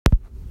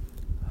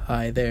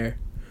Hi there.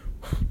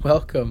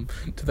 Welcome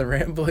to the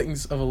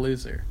Ramblings of a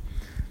Loser.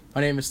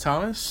 My name is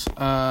Thomas.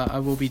 I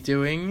will be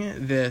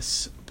doing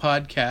this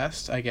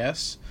podcast, I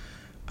guess.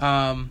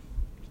 A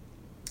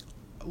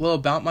little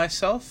about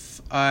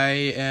myself. I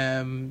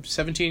am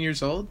 17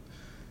 years old,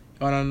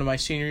 going on to my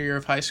senior year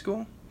of high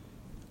school.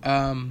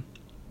 Play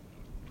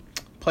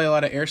a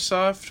lot of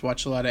airsoft,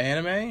 watch a lot of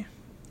anime,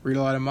 read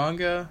a lot of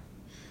manga.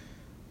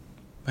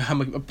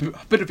 I'm a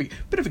bit of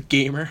a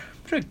gamer.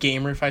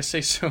 If I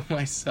say so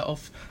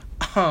myself.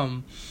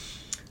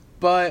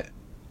 But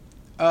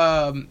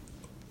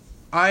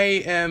I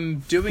am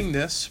doing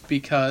this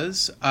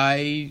because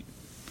I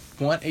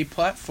want a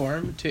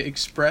platform to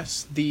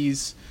express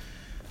these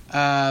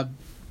thoughts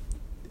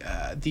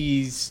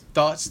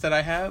that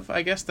I have,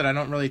 I guess, that I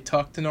don't really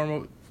talk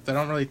to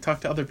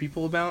other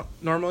people about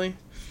normally.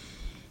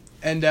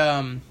 And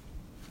I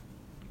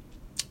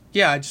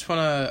just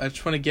want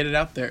to get it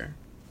out there.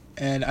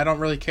 And I don't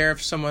really care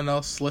if someone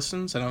else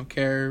listens. I don't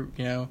care,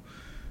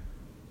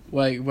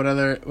 what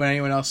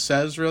anyone else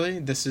says, really.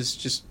 This is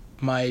just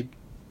my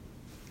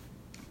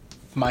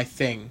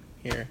thing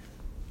here.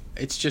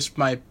 It's just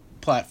my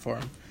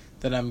platform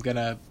that I'm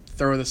gonna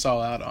throw this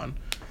all out on.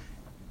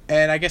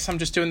 And I guess I'm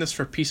just doing this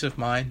for peace of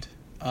mind.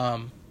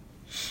 I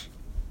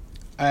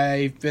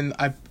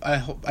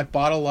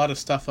bought a lot of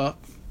stuff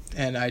up,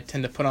 and I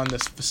tend to put on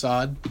this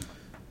facade,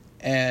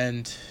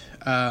 and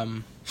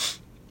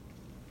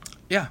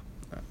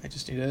I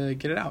just need to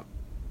get it out.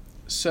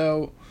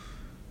 So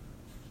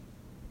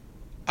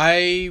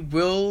I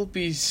will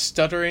be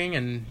stuttering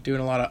and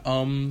doing a lot of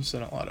ums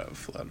and a lot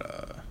of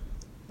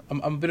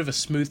I'm a bit of a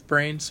smooth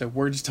brain, so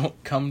words don't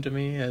come to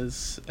me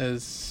as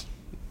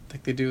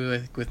like they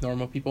do with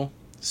normal people.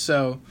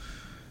 So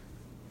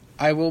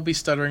I will be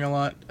stuttering a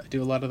lot. I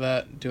do a lot of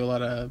that. Do a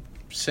lot of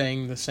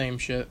saying the same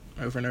shit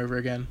over and over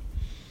again.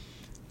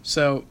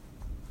 So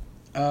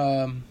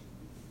I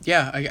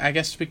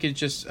guess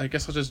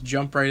I'll just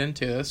jump right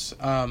into this.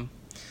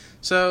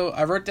 So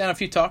I wrote down a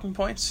few talking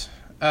points.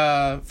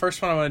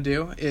 First one I want to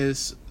do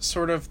is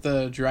sort of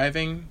the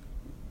driving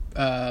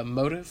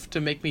motive to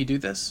make me do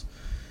this.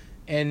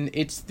 And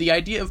it's the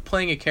idea of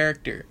playing a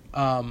character.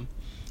 You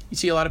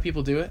see a lot of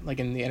people do it, like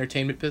in the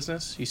entertainment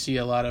business. You see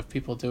a lot of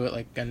people do it,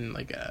 like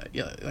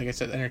like I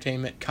said,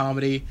 entertainment,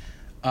 comedy.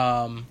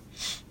 And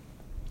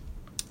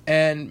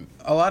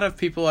a lot of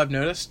people I've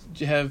noticed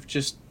have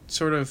just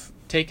sort of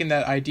taken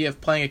that idea of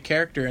playing a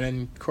character and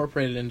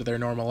incorporated it into their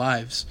normal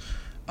lives.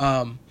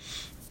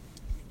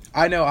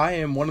 I know I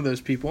am one of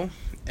those people,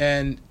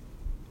 and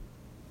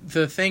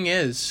the thing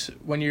is,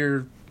 when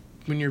you're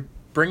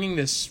bringing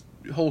this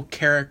whole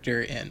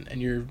character in,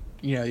 and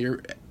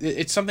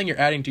it's something you're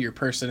adding to your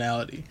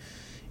personality,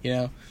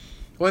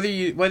 whether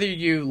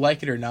you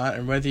like it or not,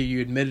 and whether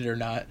you admit it or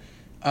not.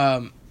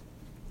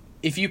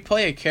 If you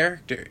play a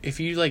character, if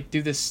you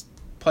do this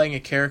playing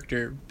a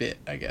character bit,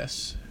 I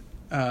guess.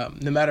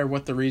 No matter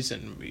what the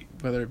reason,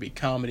 whether it be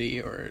comedy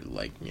or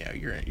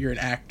you're an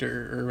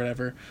actor or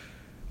whatever,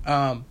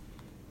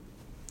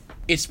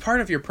 it's part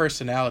of your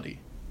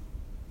personality,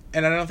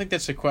 and I don't think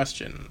that's a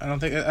question.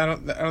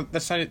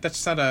 That's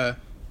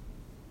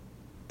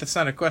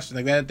not a question.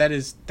 Like that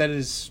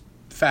is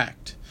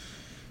fact.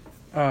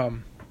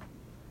 And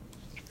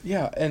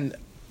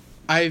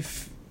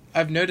I've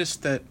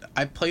noticed that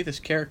I play this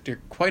character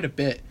quite a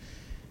bit,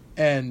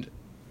 and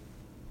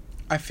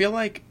I feel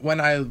like when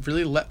I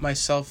really let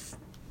myself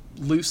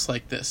loose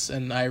like this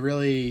and I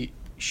really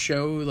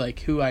show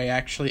who I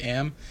actually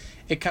am,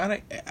 I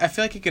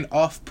feel like it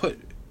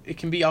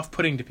can be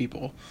off-putting to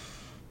people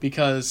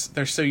because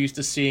they're so used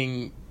to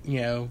seeing,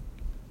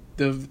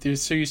 they're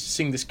so used to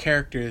seeing this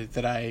character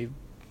that I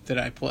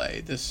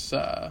play, this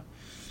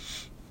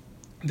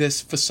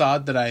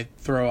facade that I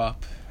throw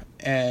up,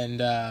 and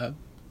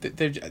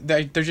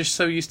they're just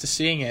so used to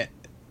seeing it,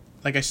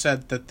 like I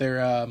said, that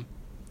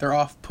they're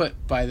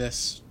off-put by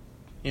this,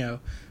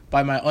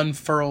 by my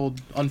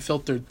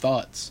unfiltered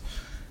thoughts.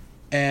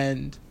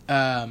 And,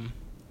 and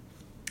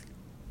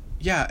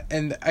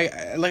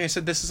I like I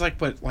said, this is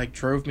what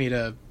drove me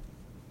to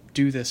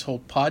do this whole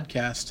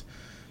podcast.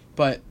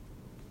 But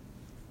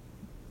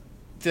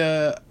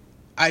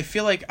I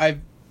feel like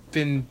I've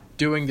been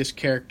doing this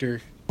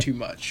character too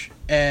much.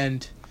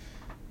 And,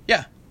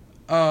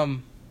 a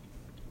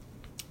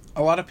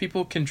lot of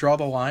people can draw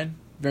the line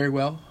very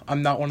well.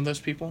 I'm not one of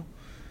those people.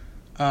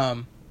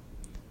 The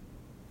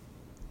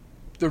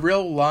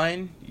real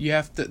line you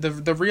have to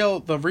the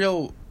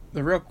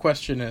real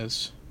question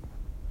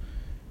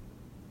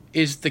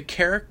is the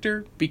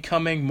character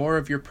becoming more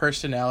of your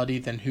personality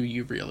than who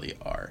you really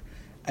are?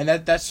 And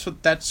that's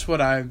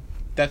what I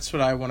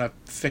want to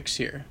fix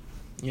here.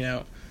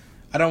 I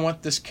don't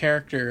want this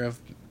character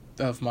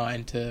of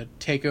mine to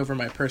take over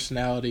my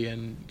personality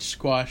and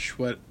squash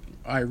what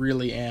I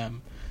really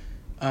am.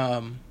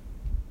 I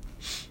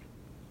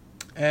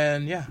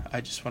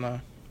just want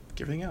to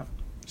get everything out.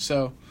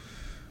 So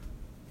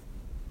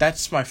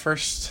that's my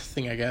first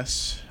thing, I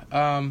guess.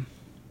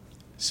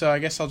 So I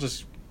guess I'll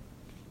just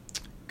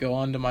go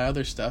on to my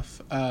other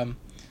stuff.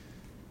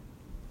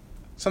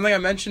 something I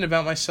mentioned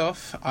about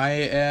myself, I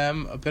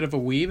am a bit of a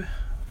weeb.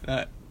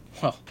 A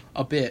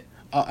bit.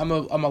 I'm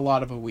a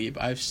lot of a weeb.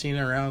 I've seen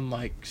around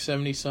like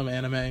 70 some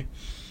anime.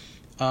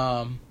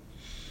 So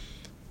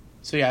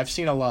yeah, I've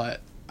seen a lot.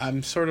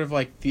 I'm sort of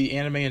like the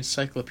anime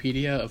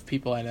encyclopedia of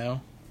people I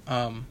know.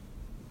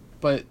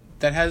 But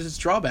that has its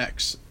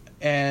drawbacks.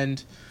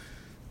 And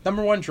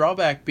number one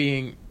drawback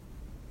being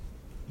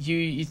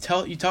you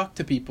talk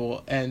to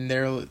people and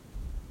they're,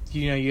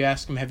 you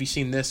ask them, have you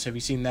seen this? Have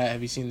you seen that?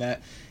 Have you seen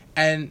that?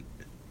 And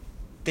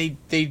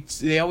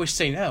they always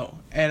say no.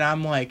 And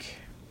I'm like,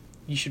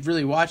 you should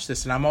really watch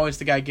this. And I'm always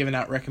the guy giving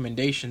out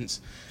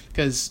recommendations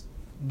because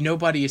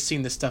nobody has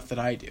seen the stuff that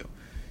I do.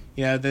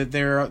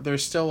 They're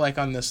still like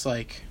on this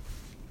like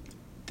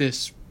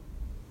this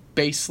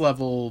base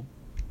level,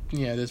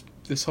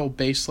 this whole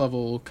base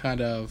level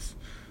kind of,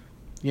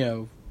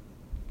 they're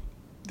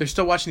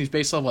still watching these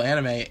base level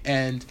anime,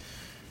 and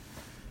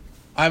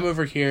I'm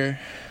over here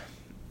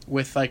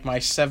with like my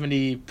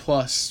 70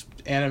 plus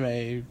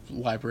anime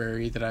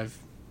library that I've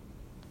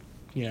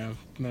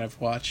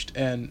watched,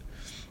 and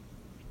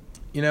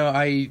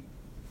I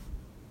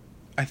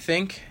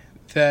think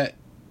that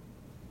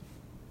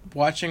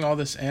watching all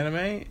this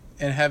anime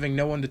and having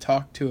no one to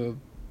talk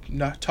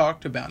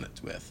about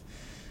it with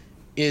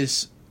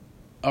is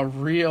a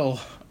real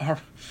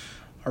bummer.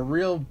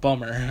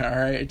 All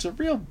right, it's a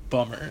real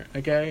bummer.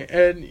 Okay,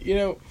 and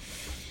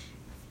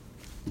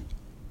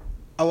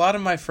a lot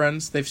of my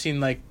friends, they've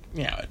seen like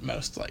at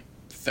most like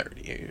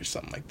 30 or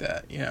something like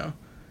that.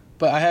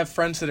 But I have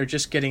friends that are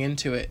just getting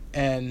into it,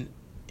 and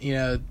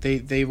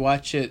they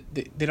watch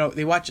it.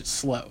 They watch it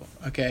slow.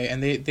 Okay,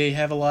 and they don't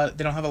have a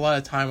lot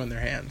of time on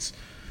their hands.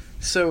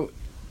 So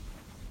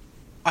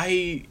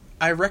I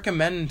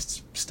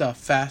recommend stuff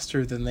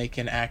faster than they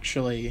can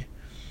actually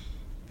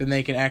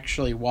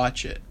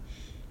watch it.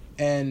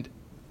 And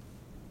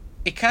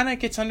it kind of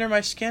gets under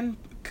my skin,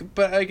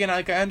 but again,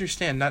 like, I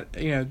understand, not,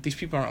 these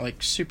people aren't like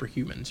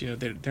superhumans,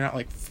 they're not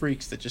like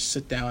freaks that just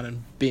sit down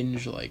and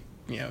binge like,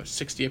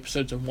 60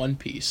 episodes of One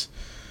Piece.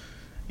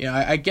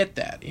 I get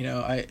that,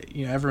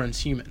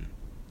 everyone's human,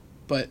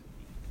 but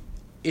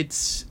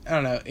it's, I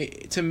don't know,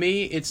 to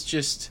me, it's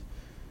just,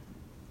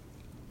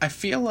 I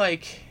feel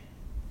like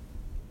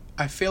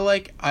I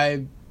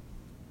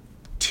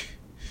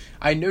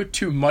know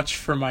too much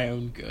for my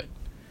own good.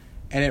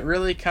 And it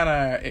really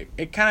kind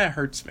of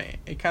hurts me.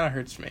 It kind of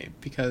hurts me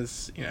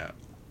because,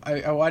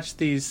 I watch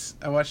these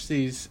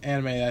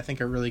anime that I think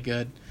are really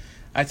good.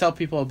 I tell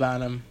people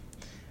about them,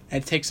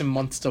 and it takes them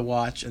months to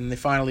watch, and they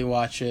finally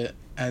watch it,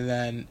 and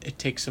then it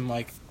takes them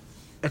like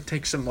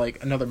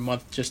another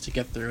month just to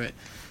get through it.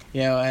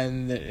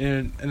 And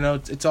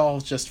it's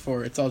all just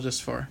for,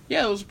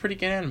 yeah, it was a pretty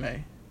good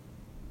anime.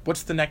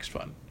 What's the next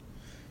one?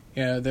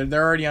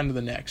 They're already on to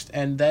the next.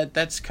 And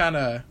that's kind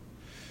of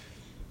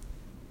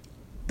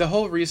the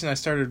whole reason I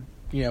started,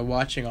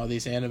 watching all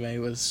these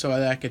anime was so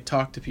that I could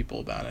talk to people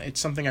about it.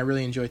 It's something I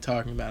really enjoy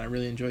talking about. I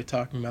really enjoy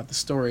talking about the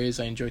stories.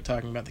 I enjoy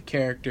talking about the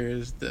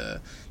characters, the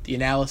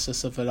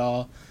analysis of it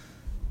all,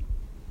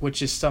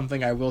 which is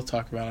something I will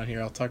talk about on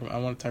here. I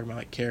want to talk about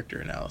like character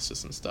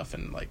analysis and stuff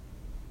and like,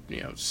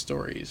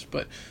 stories.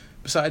 But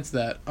besides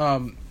that,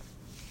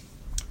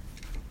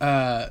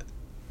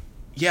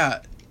 yeah,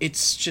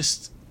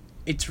 it's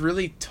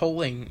really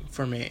tolling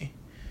for me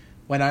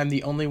when I'm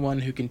the only one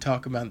who can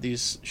talk about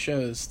these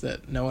shows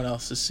that no one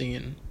else has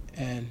seen,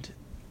 and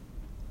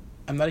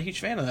I'm not a huge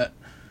fan of that.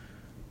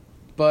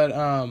 But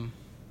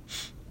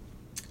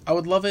I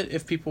would love it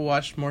if people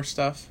watched more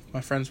stuff.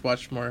 My friends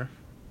watched more,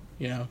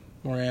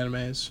 more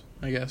animes,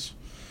 I guess.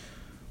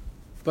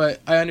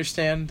 But I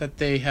understand that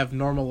they have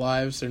normal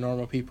lives, they're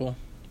normal people,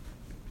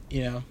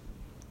 and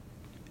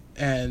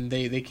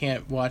they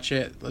can't watch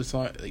it as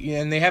long,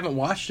 and they haven't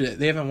watched it.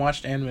 They haven't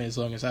watched anime as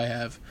long as I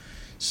have,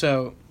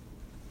 so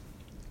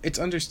it's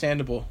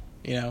understandable,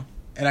 and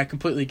I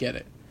completely get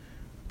it.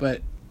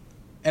 But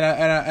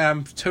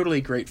I'm totally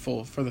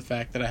grateful for the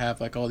fact that I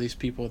have like all these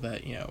people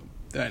that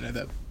that I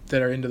know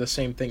that are into the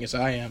same thing as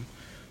I am.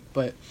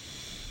 But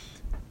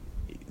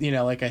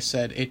like I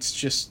said,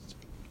 it's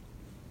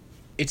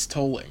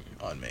tolling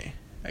on me,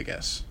 I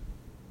guess.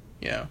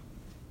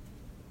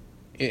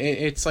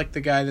 It's like the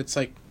guy that's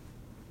like,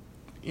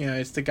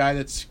 it's the guy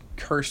that's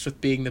cursed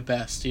with being the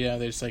best.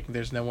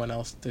 There's no one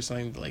else. There's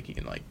nothing like you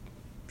can like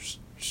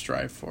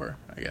strive for,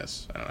 I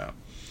guess. I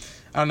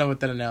don't know what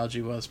that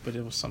analogy was, but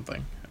it was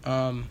something.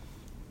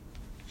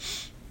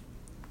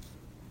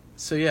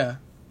 So yeah.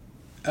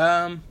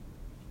 I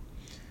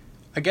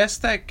guess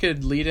that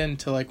could lead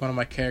into like one of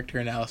my character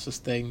analysis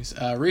things.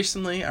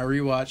 Recently I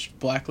rewatched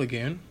Black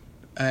Lagoon,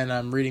 and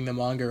I'm reading the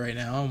manga right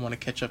now and want to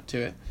catch up to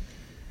it.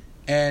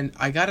 And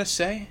I gotta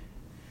say,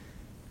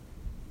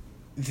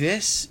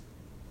 this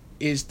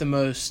is the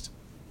most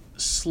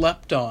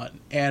slept on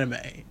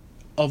anime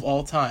of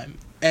all time.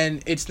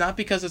 And it's not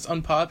because it's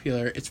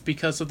unpopular, it's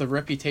because of the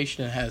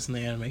reputation it has in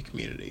the anime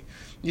community.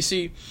 You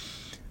see,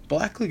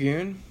 Black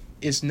Lagoon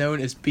is known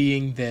as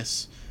being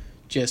this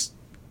just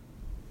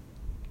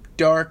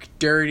dark,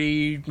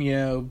 dirty,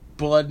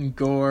 blood and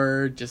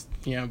gore, just,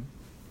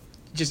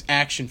 just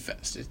action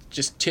fest. It's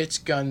just tits,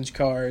 guns,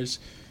 cars,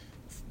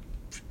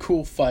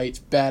 cool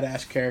fights,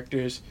 badass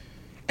characters.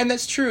 And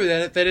that's true,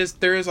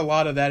 there is a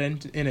lot of that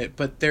in it,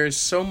 but there's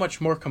so much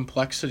more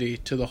complexity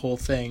to the whole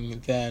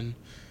thing than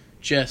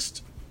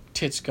just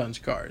tits, guns,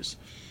 cars.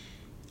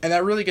 And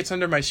that really gets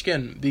under my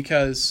skin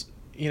because,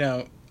 you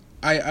know,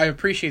 I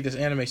appreciate this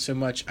anime so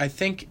much. I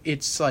think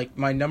it's like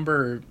my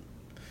number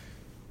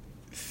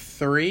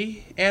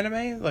 3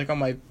 anime, like on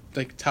my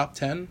like top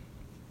 10.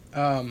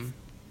 And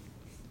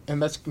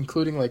that's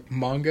including like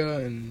manga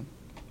and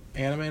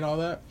anime and all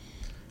that.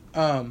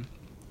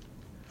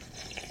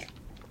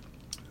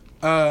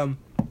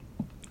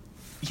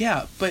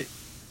 Yeah, but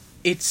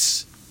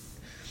it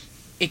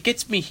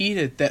gets me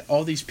heated that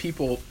all these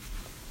people,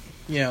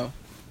 you know,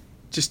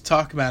 just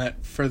talk about it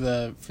for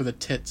the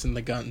tits and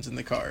the guns and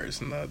the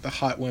cars and the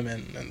hot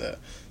women and the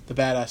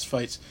badass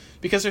fights,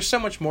 because there's so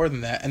much more than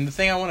that. And the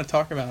thing I want to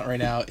talk about right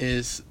now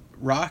is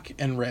Rock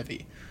and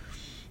Revy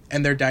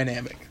and their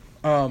dynamic.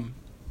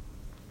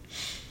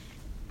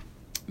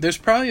 There's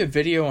probably a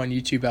video on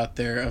YouTube out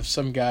there of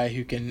some guy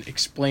who can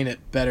explain it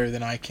better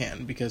than I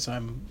can, because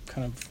I'm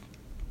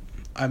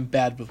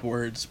bad with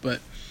words, but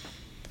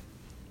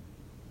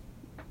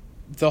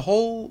their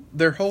whole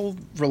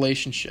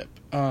relationship.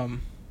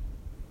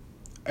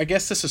 I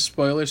guess this is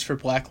spoilers for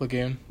Black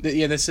Lagoon.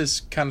 Yeah, this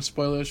is kind of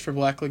spoilers for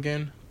Black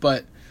Lagoon,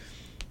 but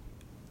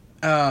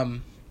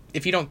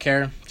if you don't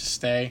care, just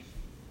stay.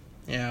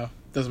 You know,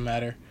 doesn't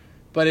matter.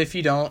 But if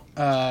you don't,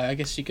 I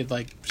guess you could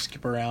like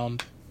skip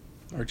around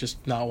or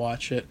just not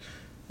watch it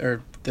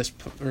or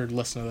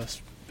listen to this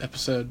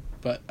episode.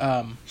 But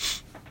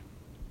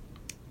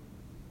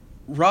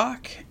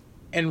Rock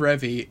and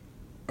Revy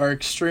are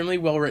extremely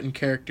well written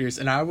characters,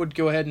 and I would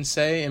go ahead and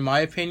say, in my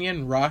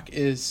opinion, Rock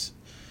is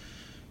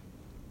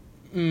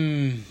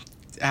I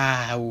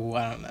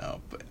don't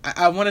know, but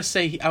I want to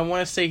say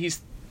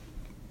he's,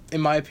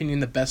 in my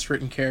opinion, the best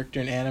written character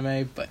in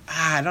anime, but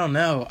I don't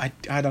know.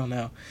 I don't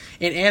know.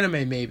 In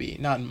anime, maybe,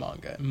 not in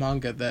manga. In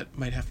manga, that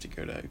might have to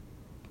go to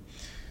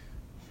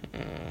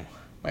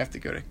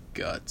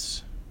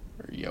Guts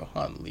or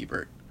Johann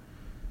Liebert.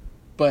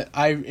 But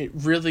I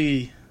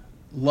really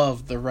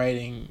love the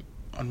writing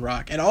on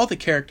Rock, and all the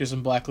characters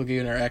in Black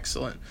Lagoon are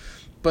excellent.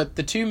 But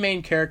the two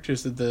main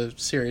characters of the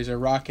series are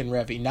Rock and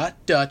Revy.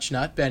 Not Dutch,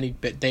 not Benny,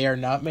 but they are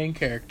not main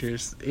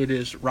characters. It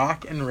is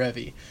Rock and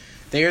Revy.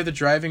 They are the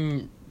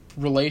driving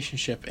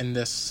relationship in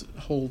this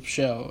whole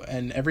show,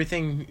 and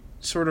everything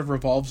sort of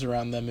revolves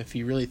around them if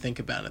you really think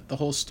about it. The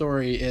whole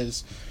story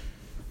is,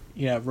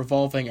 you know,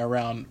 revolving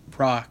around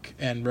Rock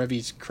and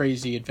Revy's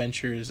crazy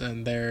adventures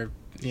and their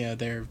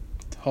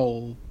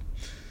whole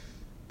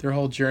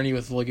journey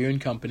with Lagoon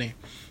Company.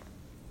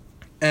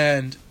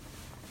 And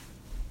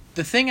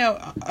the thing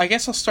I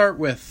guess I'll start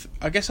with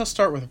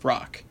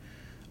Rock.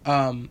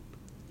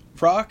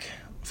 Rock,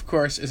 of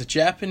course, is a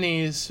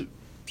Japanese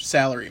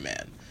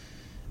salaryman.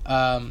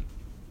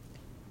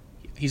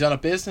 He's on a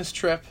business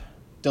trip,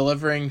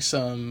 delivering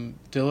some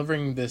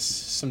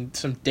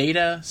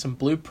data, some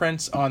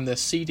blueprints on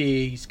this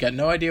CD. He's got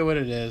no idea what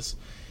it is,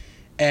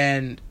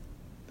 and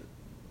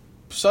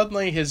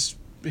suddenly his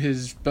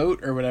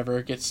boat or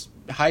whatever gets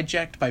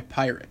hijacked by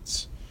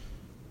pirates.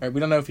 Right? We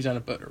don't know if he's on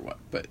a boat or what,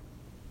 but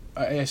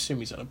I assume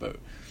he's on a boat.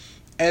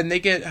 And it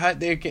gets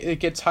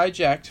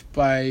hijacked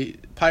by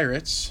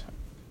pirates,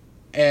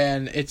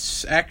 and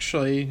it's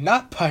actually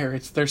not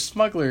pirates, they're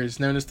smugglers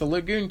known as the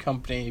Lagoon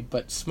Company,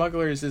 but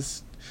smugglers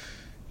is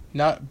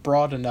not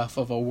broad enough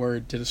of a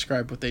word to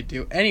describe what they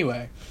do.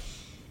 Anyway,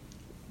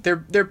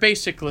 they're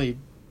basically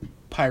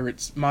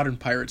pirates, modern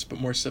pirates,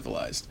 but more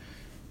civilized.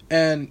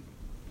 And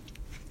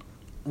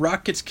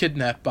Rock gets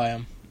kidnapped by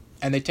them,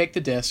 and they take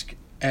the disc,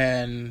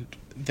 and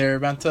they're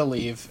about to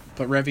leave,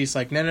 but Revy's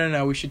like,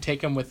 no, we should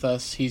take him with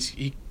us.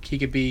 He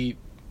could be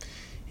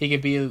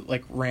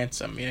like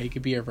ransom. You know, he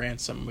could be a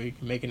ransom. We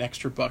can make an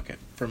extra bucket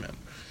from him.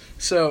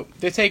 So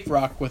they take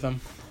Rock with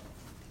them.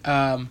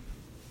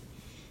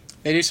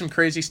 They do some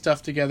crazy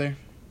stuff together.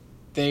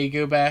 They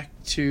go back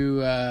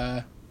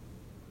to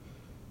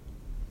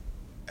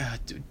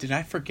did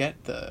I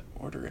forget the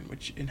order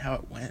in how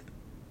it went?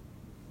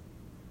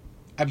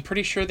 I'm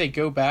pretty sure they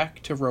go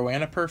back to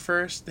Roanapur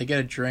first. They get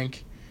a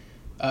drink.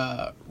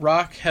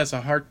 Rock has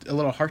a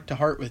little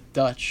heart-to-heart with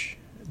Dutch,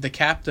 the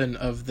captain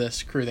of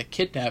this crew that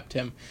kidnapped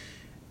him,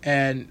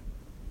 and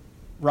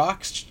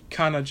Rock's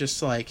kind of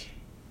just like,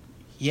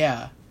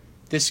 yeah,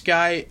 this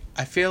guy,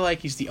 I feel like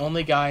he's the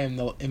only guy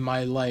in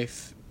my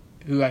life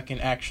who I can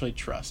actually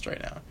trust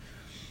right now.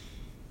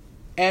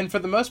 And for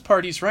the most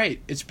part, he's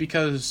right. It's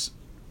because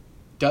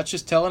Dutch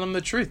is telling him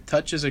the truth.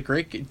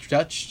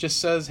 Dutch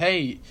just says,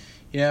 hey,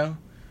 you know,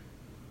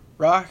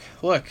 Rock,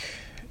 look,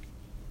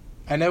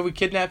 I know we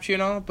kidnapped you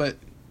and all, but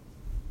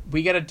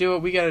we got to do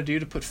what we got to do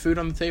to put food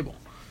on the table.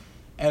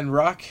 And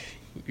Rock,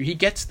 he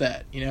gets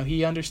that, you know,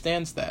 he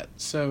understands that.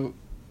 So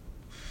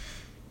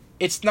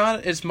it's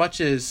not as much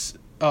as,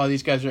 oh,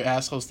 these guys are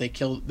assholes, they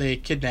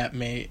kidnapped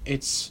me.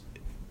 It's,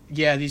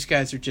 yeah, these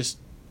guys are just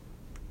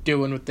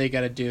doing what they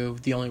got to do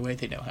the only way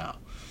they know how.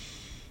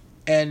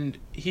 and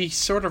he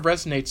sort of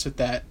resonates with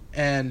that,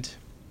 and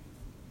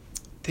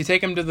they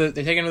take him to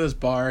this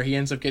bar. He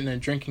ends up getting in a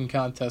drinking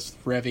contest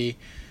with Revy.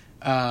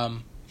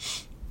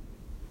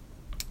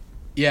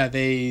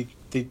 They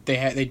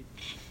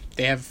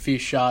have a few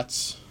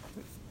shots.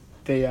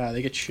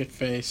 They get shit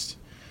faced.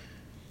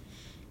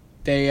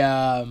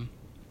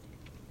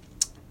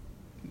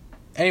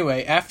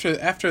 Anyway, after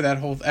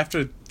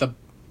the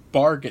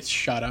bar gets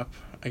shot up,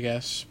 I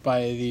guess,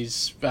 by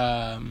these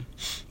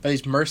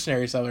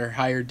mercenaries that are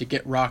hired to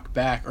get Rock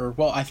back,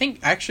 I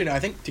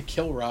think to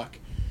kill Rock,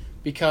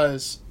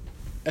 because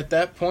at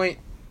that point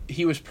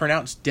he was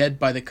pronounced dead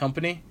by the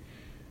company,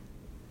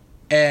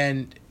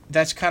 and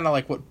that's kind of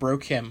like what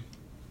broke him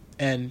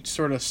and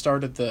sort of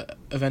started the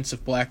events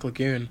of Black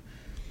Lagoon.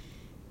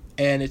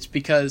 And it's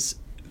because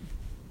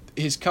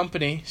his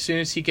company, as soon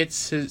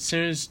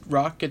as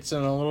Rock gets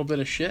in a little bit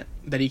of shit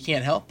that he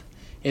can't help,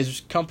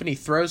 his company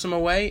throws him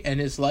away, and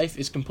his life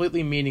is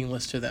completely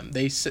meaningless to them.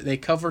 They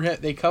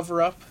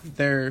cover up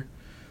their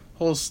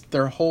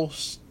whole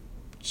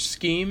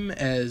scheme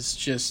as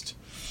just,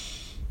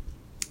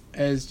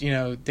 as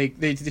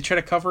they try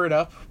to cover it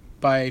up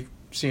by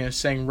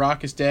saying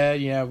Rock is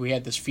dead. We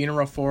had this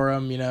funeral for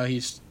him.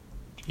 He's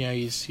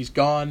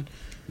gone.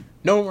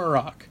 No more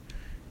Rock.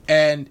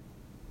 And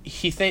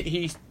he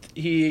thinks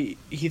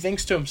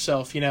to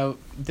himself,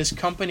 this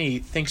company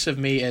thinks of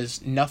me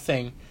as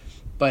nothing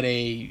but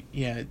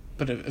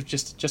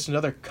just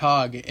another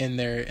cog in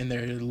their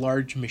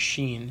large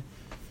machine,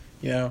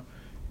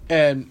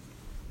 and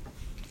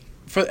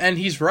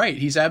he's right.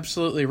 He's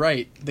absolutely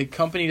right. The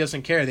company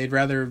doesn't care. They'd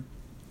rather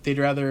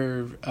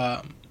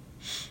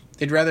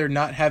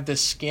not have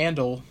this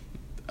scandal,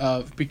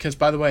 because,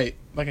 by the way,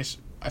 I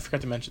forgot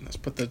to mention this,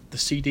 but the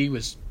CD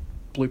was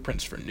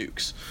blueprints for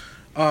nukes.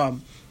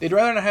 They'd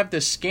rather not have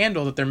this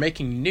scandal that they're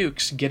making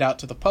nukes get out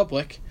to the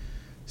public.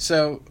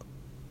 So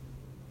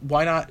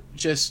why not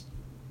just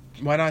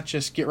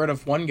get rid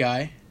of one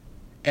guy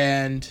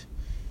and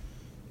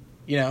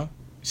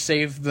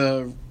save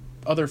the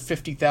other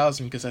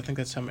 50,000, because I think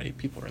that's how many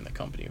people are in the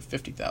company, of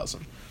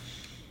 50,000.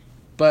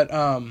 But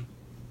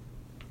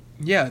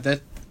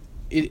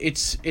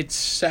it's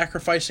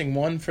sacrificing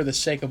one for the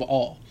sake of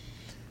all.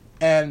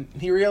 And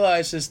he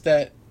realizes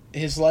that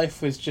his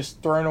life was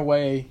just thrown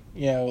away,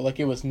 like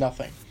it was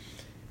nothing.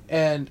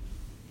 And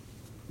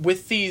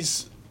with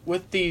these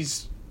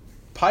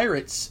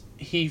pirates,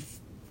 he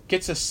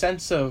gets a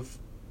sense of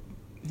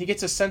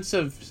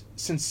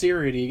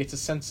sincerity. He gets a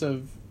sense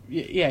of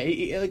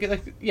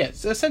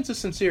it's a sense of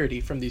sincerity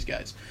from these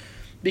guys,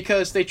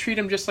 because they treat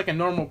him just like a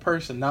normal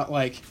person, not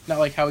like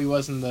how he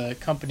was in the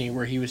company,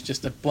 where he was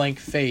just a blank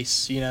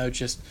face,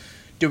 just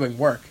doing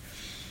work.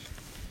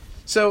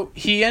 So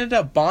he ended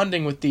up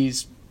bonding with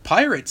these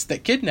pirates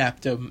that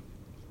kidnapped him,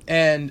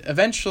 and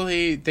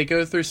eventually they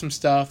go through some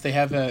stuff. They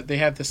have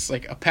this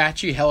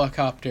Apache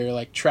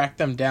helicopter track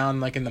them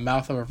down in the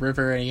mouth of a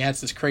river, and he has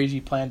this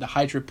crazy plan to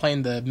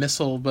hydroplane the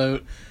missile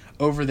boat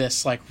over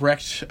this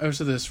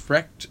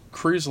wrecked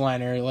cruise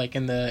liner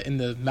in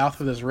the mouth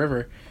of this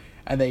river,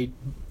 and they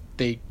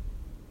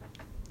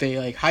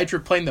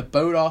hydroplane the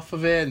boat off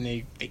of it, and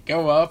they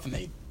go up and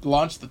they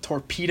launch the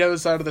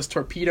torpedoes out of this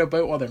torpedo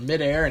boat while they're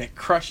midair, and it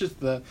crushes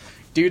the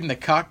dude in the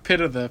cockpit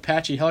of the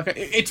Apache helicopter.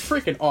 It's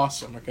freaking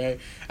awesome, okay?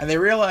 And they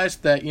realize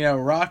that,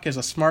 Rock is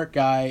a smart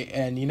guy,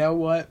 and you know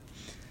what?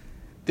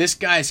 This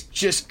guy's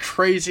just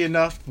crazy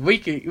enough. We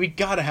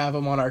gotta have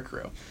him on our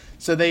crew.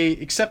 So they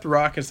accept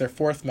Rock as their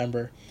fourth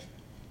member.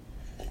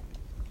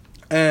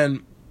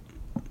 And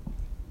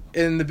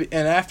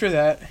after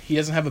that, he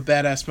doesn't have a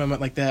badass moment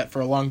like that for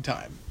a long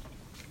time.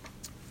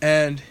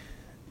 And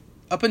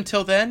up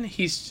until then,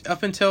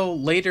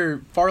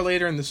 far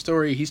later in the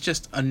story, he's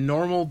just a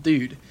normal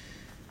dude.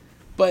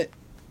 But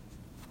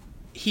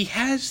he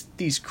has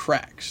these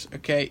cracks,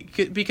 okay?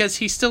 Because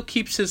he still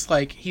keeps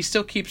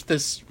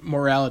this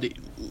morality.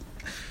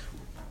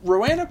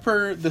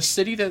 Roanapur, the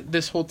city that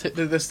this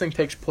thing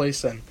takes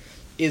place in,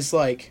 is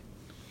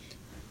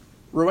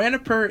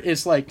Roanapur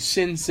is like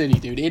Sin City,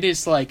 dude. It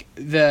is like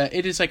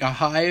a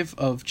hive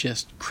of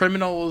just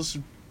criminals,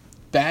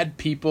 bad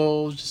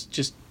people,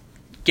 just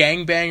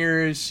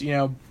gangbangers,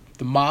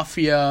 the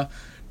mafia,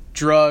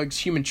 drugs,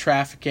 human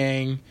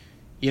trafficking,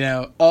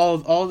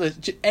 all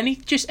the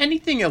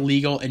anything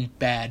illegal and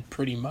bad,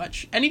 pretty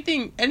much.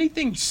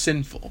 Anything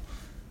sinful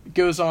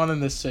goes on in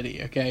this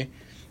city, okay?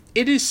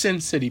 It is Sin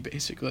City,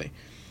 basically.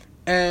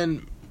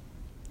 And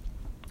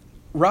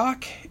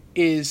Rock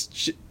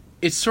is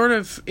it's sort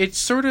of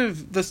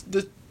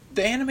the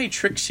anime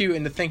tricks you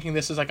into thinking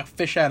this is like a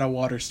fish out of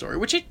water story,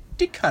 which it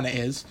kind of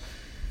is.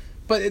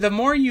 But the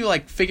more you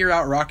figure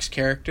out Rock's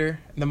character,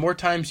 and the more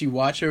times you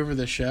watch over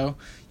the show,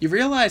 you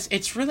realize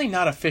it's really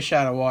not a fish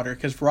out of water,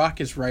 because Rock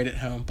is right at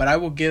home. But I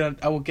will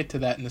get to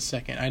that in a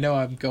second. I know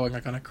I'm going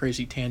on a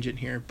crazy tangent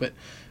here, but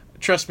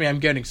trust me, I'm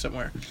getting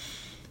somewhere.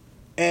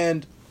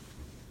 And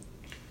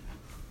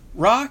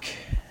Rock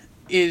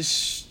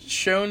is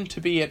shown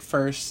to be at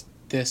first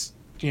this,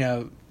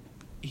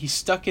 he's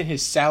stuck as a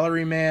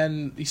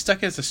salaryman,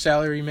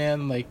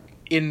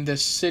 in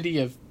this city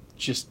of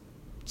just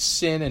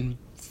sin and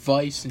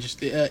vice and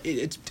just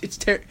it's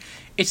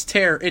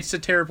a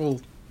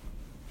terrible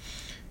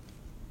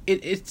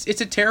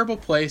it's a terrible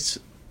place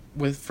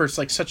for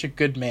like such a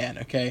good man,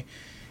 okay?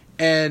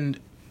 And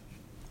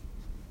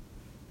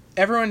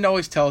everyone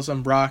always tells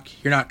him, Rock,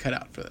 you're not cut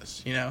out for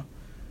this, you know?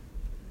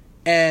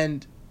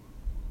 And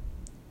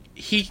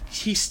he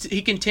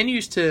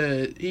continues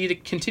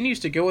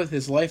to go with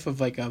his life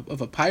of like a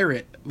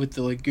pirate with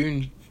the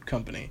Lagoon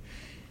Company.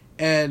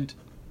 And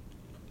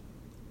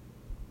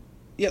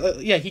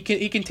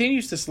he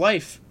continues this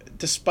life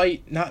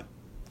despite not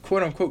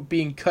quote unquote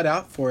being cut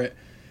out for it,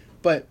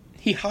 but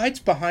he hides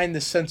behind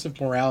this sense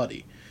of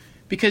morality.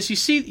 Because you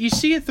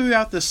see it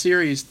throughout the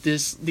series,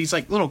 these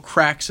like little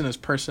cracks in his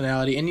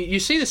personality, and you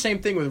see the same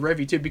thing with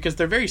Revy too, because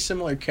they're very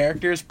similar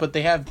characters, but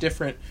they have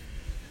different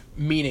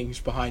meanings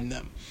behind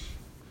them.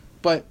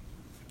 But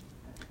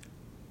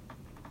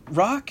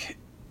Rock,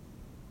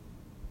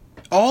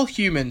 all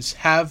humans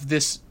have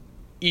this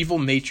evil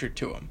nature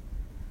to them,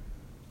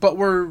 but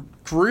we're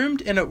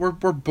groomed in it. We're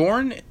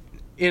born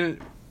in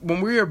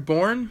when we are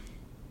born,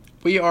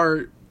 we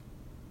are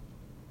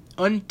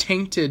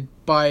untainted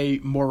by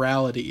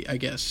morality, I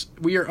guess.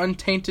 We are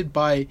untainted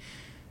by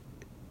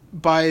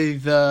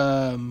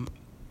the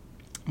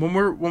when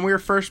we were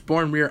first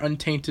born, we are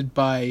untainted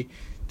by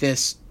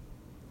this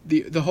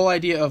the whole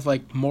idea of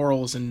like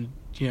morals and,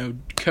 you know,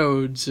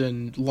 codes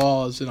and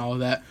laws and all of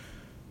that.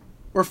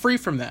 We're free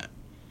from that.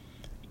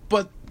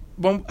 But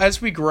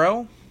as we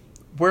grow,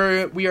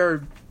 we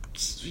are,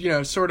 you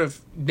know, sort of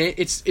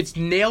it's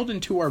nailed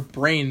into our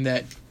brain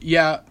that,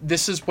 yeah,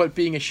 this is what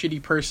being a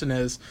shitty person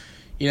is.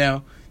 You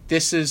know,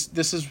 this is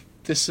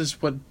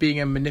what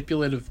being a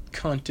manipulative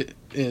cunt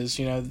is.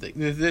 You know,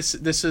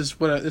 this is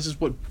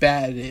what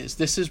bad is.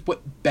 This is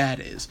what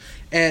bad is.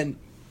 And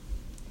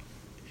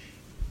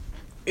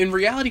in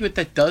reality, what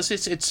that does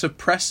is it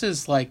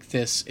suppresses like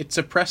this. It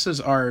suppresses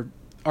our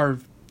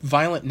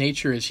violent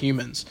nature as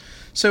humans.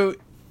 So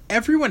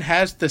everyone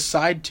has this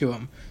side to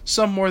him,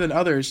 some more than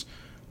others,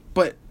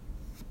 but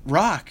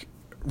Rock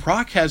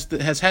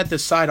has had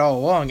this side all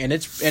along, and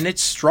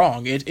it's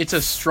strong. It's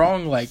a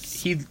strong, like,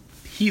 he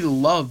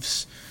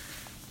loves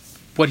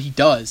what he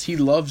does. He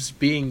loves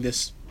being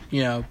this,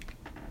 you know,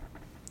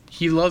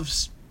 he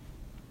loves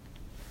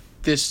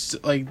this,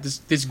 like,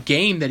 this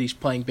game that he's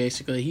playing,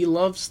 basically. He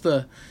loves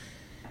the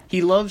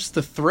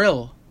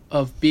thrill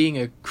of being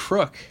a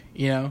crook,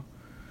 you know?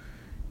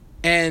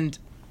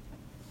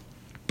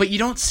 But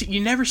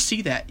you never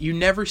see that.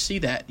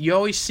 You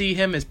always see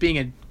him as being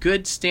a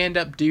good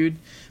stand-up dude,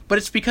 but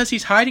it's because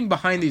he's hiding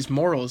behind these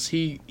morals.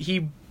 He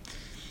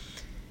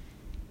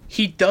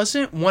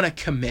doesn't want to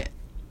commit.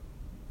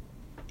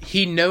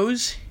 He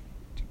knows,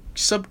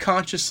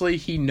 subconsciously,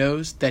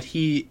 that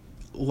he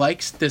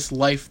likes this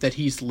life that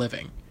he's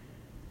living.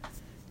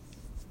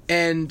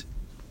 And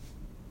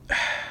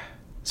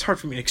it's hard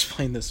for me to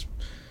explain this.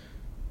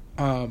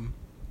 Okay,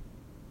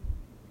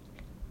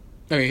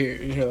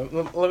 here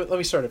let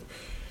me start it.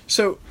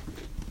 So,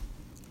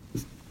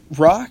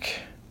 Rock,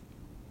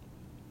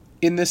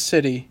 in this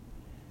city,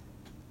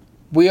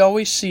 we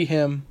always see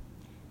him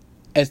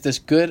as this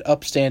good,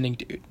 upstanding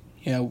dude.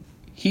 You know,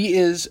 he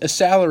is a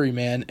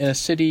salaryman in a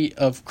city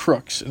of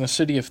crooks, in a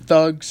city of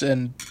thugs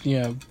and, you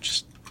know,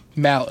 just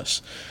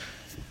malice.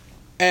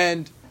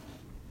 And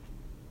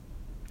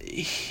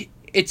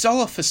it's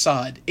all a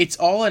facade. It's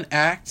all an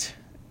act.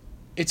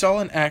 It's all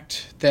an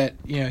act that,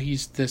 you know,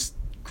 he's this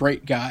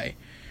great guy.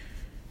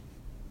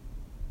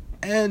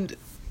 And,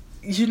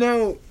 you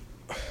know,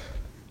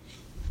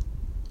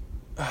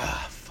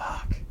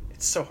 fuck.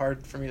 It's so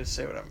hard for me to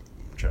say what I'm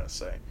trying to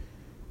say.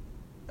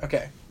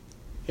 Okay.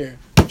 Here.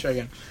 Try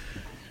again.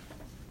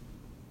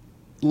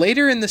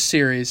 Later in the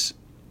series,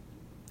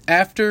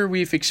 after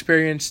we've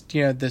experienced,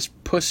 you know, this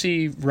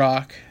pussy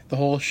Rock, the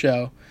whole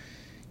show,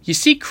 you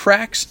see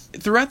cracks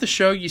throughout the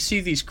show. You see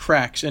these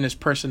cracks in his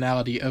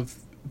personality of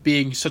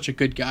being such a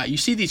good guy. You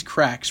see these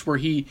cracks where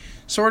he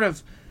sort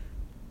of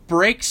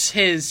breaks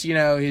his, you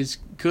know, his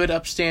good,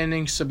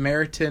 upstanding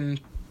Samaritan,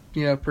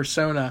 you know,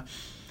 persona,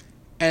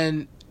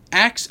 and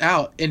acts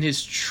out in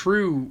his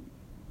true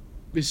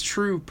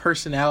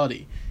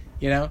personality.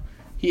 You know,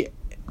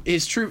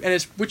 his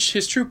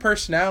true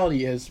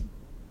personality is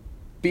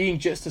being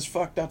just as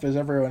fucked up as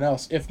everyone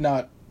else, if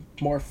not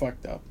more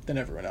fucked up than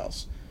everyone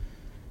else.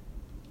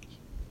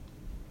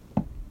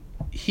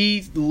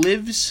 He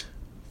lives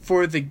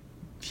for the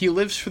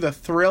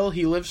thrill,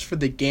 he lives for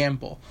the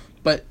gamble,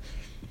 but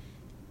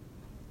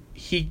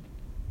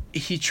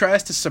he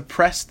tries to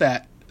suppress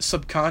that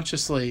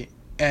subconsciously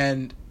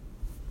and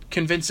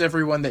convince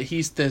everyone that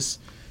he's this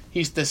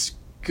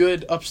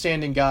good,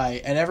 upstanding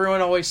guy. And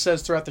everyone always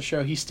says throughout the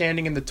show, he's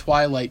standing in the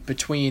twilight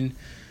between,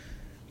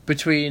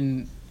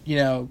 you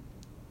know,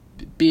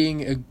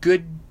 being a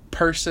good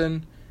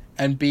person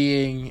and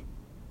being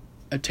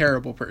a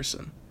terrible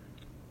person.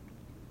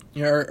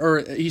 You know,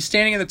 or he's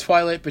standing in the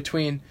twilight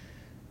between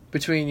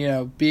you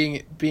know,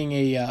 being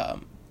a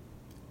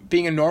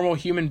normal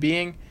human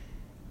being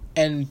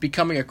and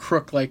becoming a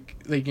crook, like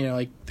you know,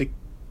 like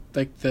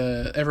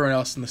everyone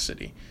else in the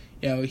city.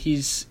 You know,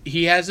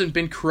 he hasn't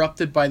been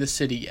corrupted by the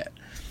city yet,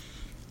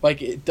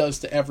 like it does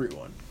to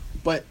everyone.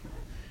 But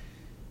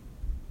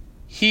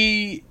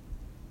he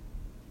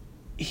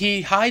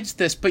hides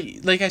this, but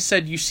like I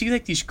said, you see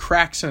like these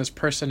cracks in his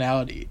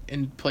personality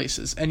in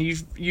places, and you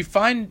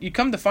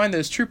come to find that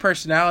his true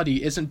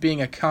personality isn't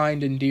being a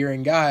kind,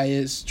 endearing guy.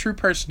 His true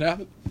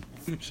personality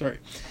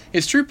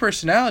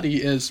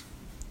is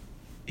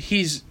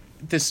he's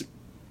this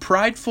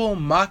prideful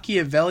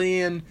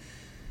Machiavellian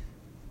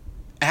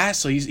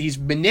asshole. He's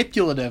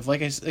manipulative.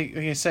 Like I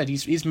said,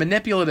 he's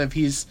manipulative.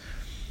 He's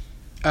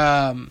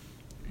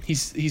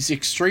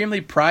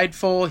extremely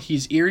prideful.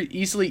 He's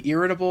easily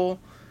irritable.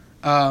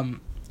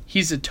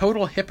 He's a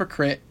total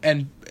hypocrite,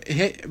 and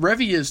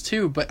Revy is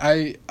too, but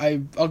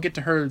I'll get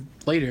to her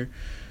later.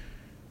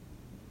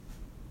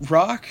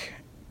 Rock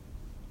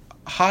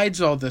hides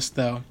all this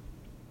though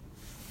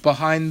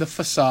behind the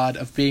facade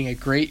of being a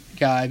great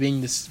guy,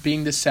 being this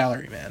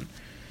salaryman.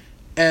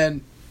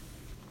 And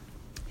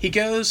he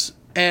goes,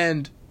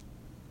 and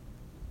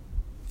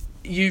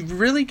you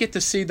really get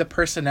to see the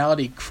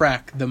personality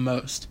crack the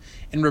most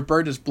in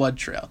Roberta's blood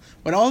trail.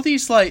 When all of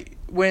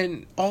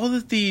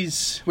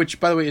these, which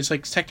by the way is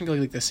like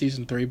technically like the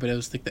season 3, but it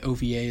was like the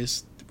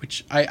OVAs,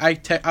 which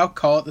I'll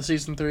call it the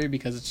season 3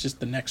 because it's just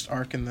the next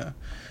arc in the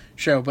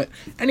show. But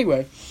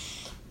anyway,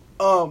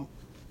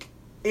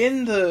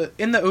 in the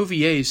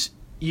OVAs,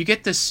 you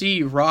get to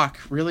see Rock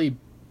really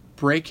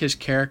break his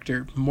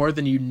character more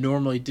than you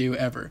normally do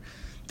ever.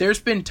 There's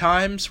been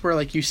times where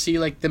like you see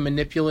like the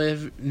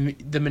manipulative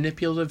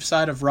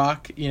side of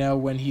Rock, you know,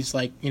 when he's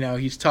like, you know,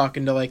 he's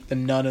talking to like the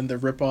nun in the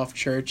rip-off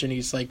church, and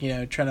he's like, you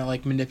know, trying to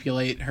like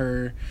manipulate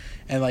her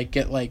and like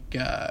get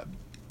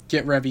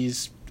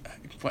Revy's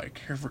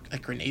her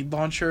like grenade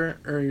launcher,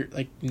 or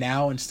like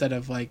now instead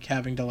of like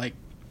having to like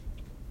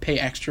pay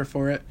extra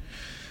for it.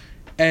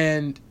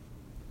 And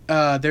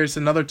there's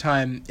another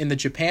time in the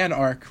Japan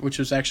arc, which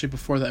was actually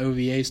before the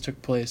OVAs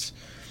took place,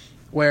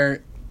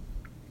 where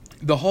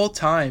the whole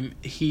time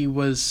he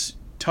was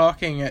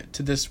talking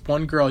to this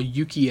one girl,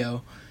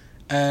 Yukio,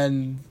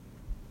 and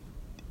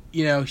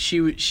you know,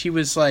 she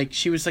was like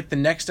the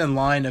next in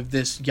line of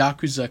this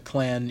Yakuza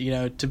clan, you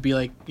know, to be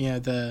like, you know,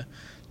 the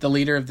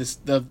leader of this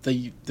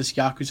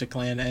Yakuza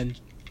clan,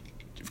 and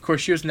of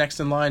course she was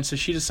next in line, so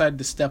she decided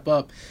to step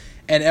up.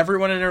 And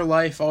everyone in her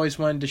life always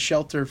wanted to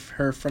shelter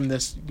her from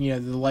this, you know,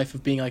 the life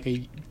of being a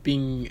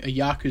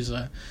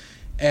Yakuza.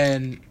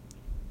 And,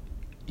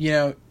 you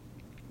know,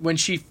 when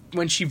she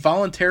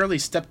voluntarily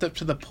stepped up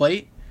to the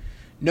plate,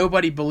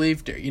 nobody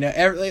believed her. You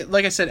know,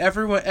 like I said,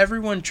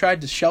 everyone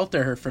tried to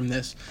shelter her from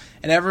this.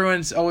 And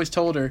everyone's always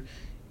told her,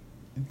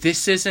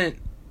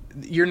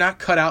 you're not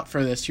cut out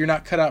for this. You're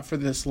not cut out for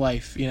this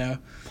life, you know.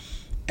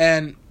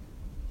 And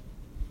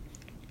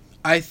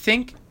I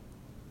think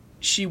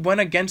she went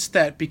against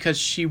that because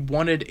she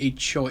wanted a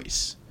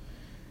choice.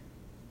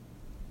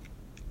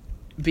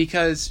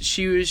 Because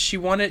she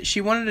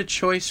wanted a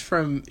choice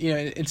from, you know,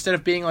 instead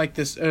of being like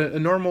this a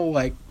normal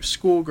like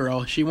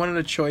schoolgirl, she wanted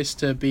a choice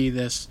to be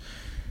this,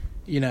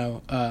 you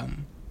know,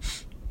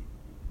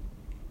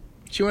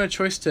 she wanted a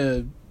choice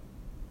to,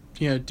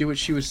 you know, do what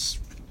she was,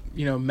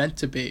 you know, meant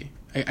to be.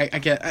 I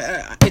get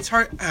it's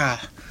hard.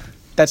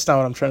 That's not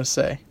what I'm trying to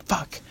say.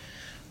 Fuck.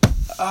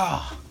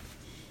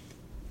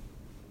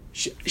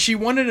 She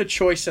wanted a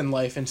choice in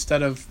life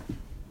instead of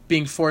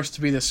being forced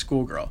to be this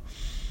schoolgirl.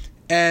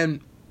 And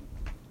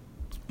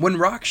when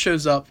Rock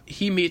shows up,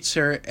 he meets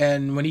her,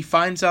 and when he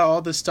finds out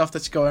all this stuff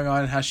that's going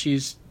on and how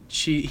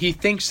he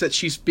thinks that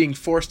she's being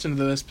forced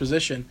into this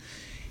position,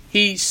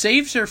 he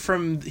saves her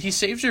from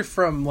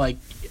like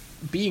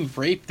being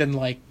raped and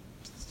like,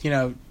 you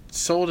know,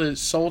 sold as a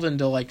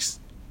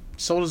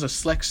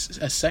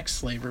sex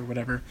slave or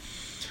whatever.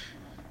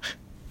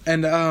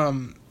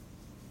 And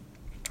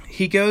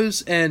he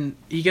goes and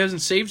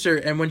saves her,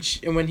 and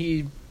when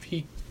he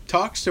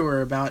talks to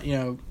her about, you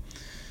know,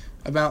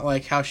 about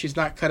like how she's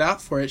not cut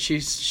out for it,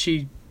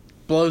 she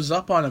blows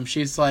up on him.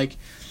 She's like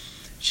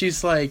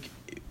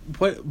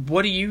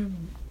what do you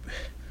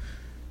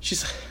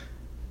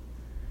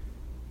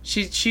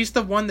she's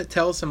the one that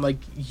tells him, like,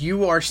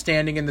 you are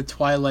standing in the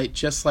twilight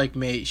just like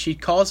me. She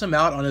calls him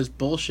out on his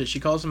bullshit. She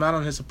calls him out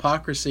on his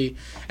hypocrisy,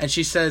 and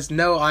she says,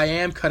 no, I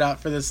am cut out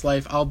for this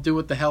life. I'll do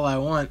what the hell I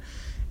want.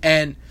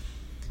 And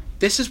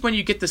this is when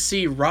you get to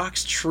see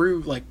Rock's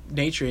true, like,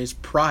 nature, his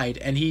pride,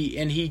 and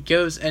he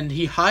goes and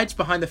he hides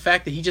behind the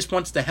fact that he just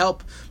wants to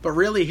help, but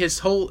really his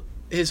whole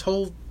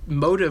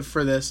motive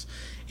for this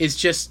is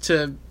just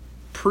to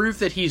prove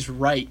that he's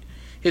right.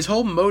 His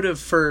whole motive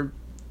for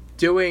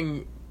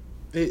doing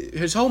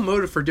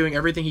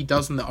everything he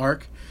does in the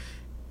arc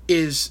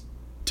is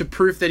to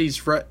prove that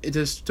he's right.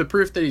 To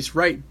prove that he's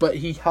right, but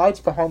he hides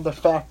behind the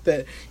fact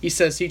that he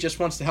says he just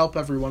wants to help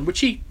everyone,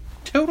 which he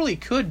totally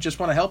could just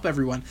want to help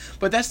everyone,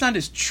 but that's not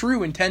his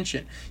true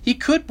intention. He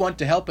could want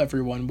to help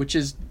everyone, which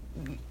is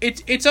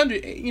it's under,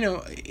 you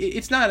know,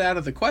 it's not out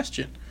of the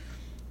question.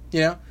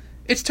 You know,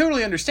 it's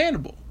totally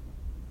understandable.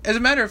 as a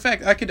matter of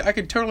fact, I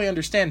could totally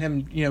understand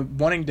him,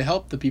 wanting to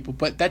help the people,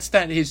 but that's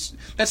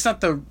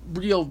not the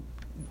real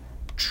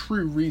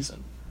true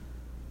reason.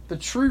 The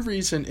true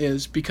reason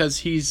is because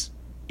he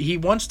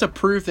wants to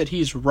prove that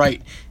he's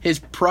right. His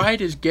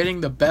pride is getting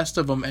the best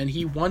of him, and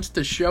he wants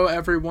to show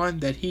everyone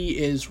that he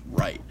is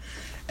right.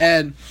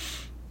 And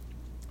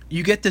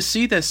you get to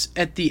see this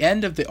at the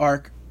end of the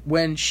arc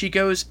when she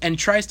goes and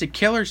tries to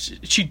kill her.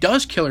 She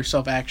does kill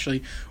herself,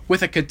 actually,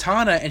 with a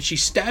katana, and she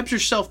stabs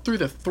herself through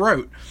the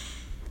throat,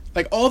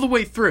 like all the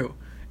way through.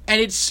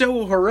 And it's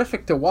so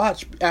horrific to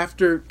watch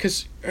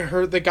because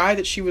the guy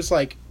that she was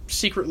like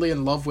secretly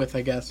in love with,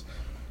 I guess,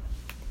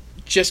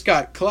 just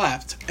got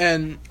clapped,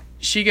 and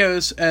she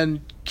goes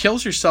and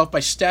kills herself by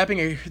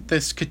stabbing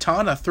this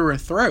katana through her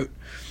throat.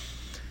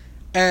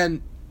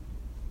 And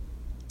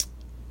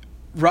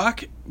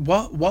Rock,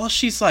 while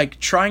she's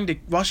trying to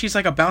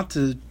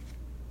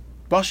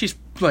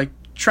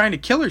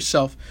kill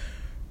herself,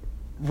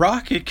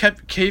 Rock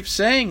keeps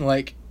saying,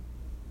 like,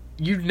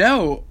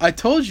 I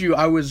told you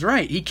I was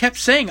right. He kept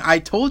saying, I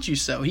told you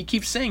so. He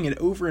keeps saying it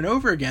over and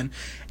over again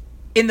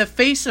in the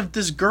face of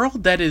this girl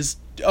that is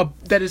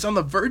on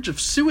the verge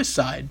of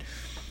suicide.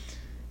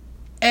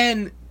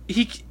 And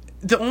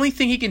the only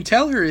thing he can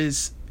tell her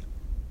is,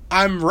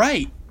 I'm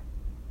right.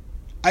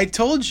 I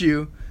told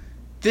you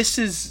this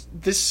is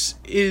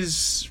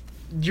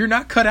you're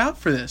not cut out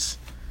for this.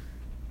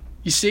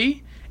 You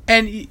see?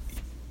 And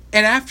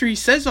after he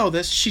says all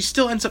this, she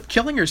still ends up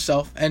killing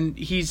herself, and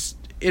he's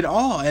in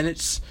awe. And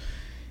it's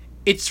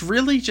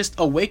really just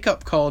a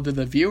wake-up call to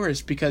the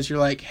viewers, because you're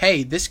like,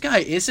 hey, this guy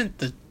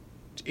isn't a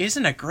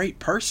great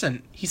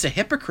person. He's a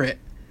hypocrite.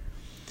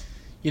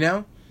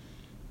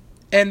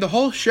 And the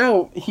whole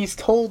show, he's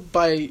told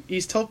by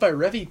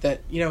Revi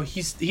that,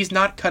 he's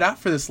not cut out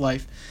for this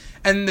life.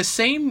 And in the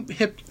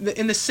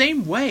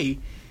same way,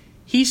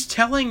 he's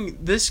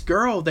telling this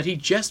girl that he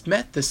just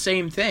met the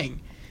same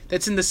thing.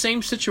 That's in the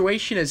same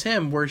situation as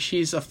him, where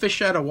she's a fish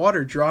out of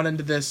water, drawn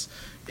into this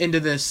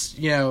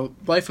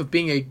life of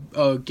being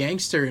a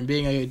gangster and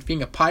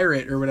being a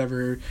pirate or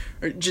whatever,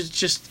 or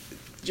just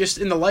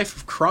in the life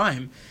of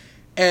crime.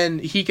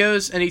 And he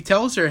goes and he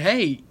tells her,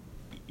 hey,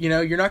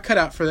 you're not cut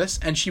out for this.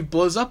 And she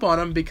blows up on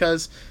him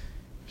because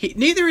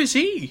neither is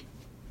he.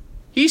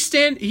 He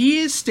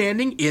is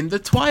standing in the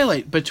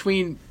twilight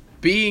between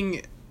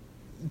being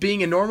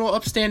a normal,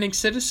 upstanding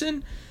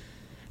citizen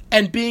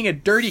and being a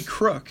dirty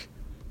crook.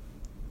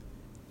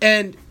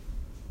 And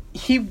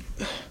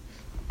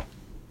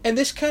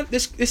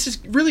this is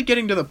really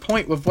getting to the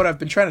point of what I've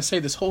been trying to say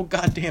this whole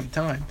goddamn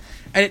time.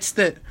 And it's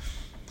that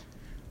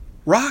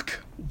Rock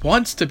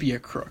wants to be a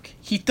crook.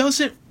 He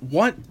doesn't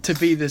want to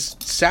be this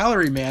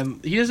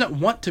salaryman. He doesn't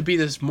want to be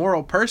this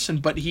moral person,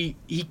 but he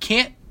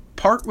can't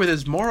part with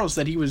his morals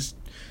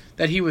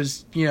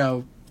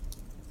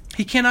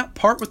he cannot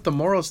part with the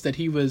morals that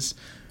he was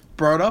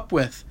brought up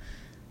with.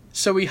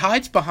 So he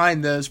hides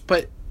behind those,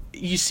 but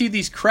you see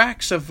these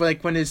cracks of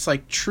when his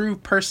true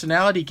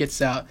personality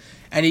gets out,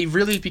 and he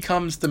really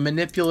becomes the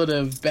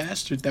manipulative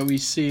bastard that we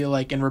see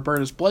in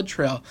Roberta's Blood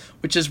Trail,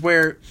 which is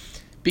where,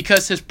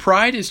 because his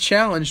pride is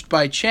challenged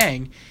by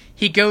Chang,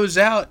 he goes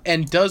out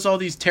and does all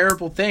these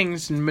terrible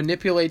things and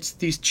manipulates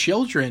these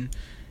children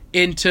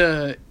and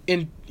he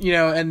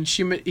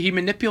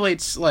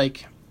manipulates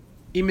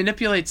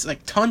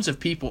tons of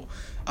people,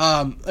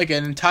 an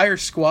entire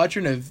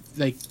squadron of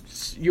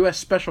U.S.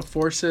 Special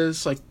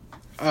Forces,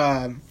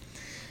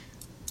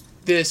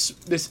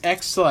 this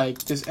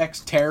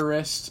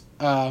ex-terrorist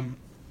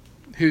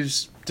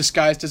who's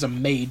disguised as a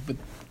maid but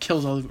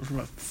kills all of them from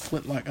a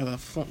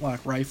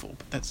flintlock rifle.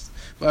 But that's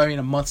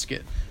a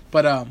musket.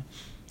 But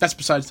that's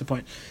besides the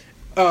point.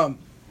 And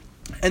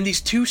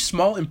these two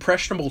small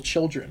impressionable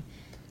children,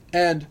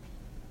 and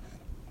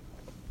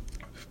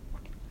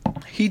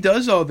he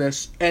does all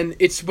this, and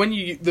it's when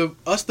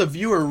the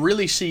viewer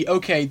really see,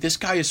 okay, this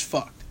guy is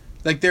fucked.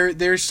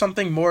 There's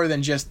something more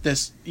than just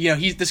this.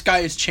 This guy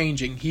is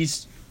changing.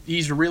 He's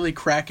really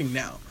cracking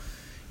now.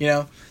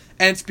 And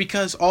it's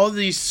because all of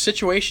these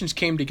situations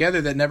came together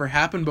that never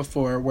happened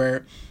before,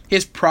 where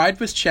his pride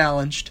was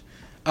challenged.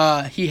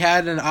 He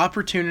had an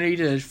opportunity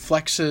to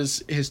flex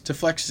his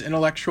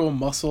intellectual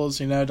muscles,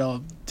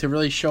 to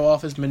really show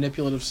off his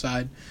manipulative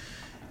side,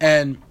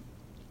 and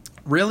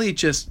really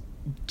just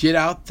get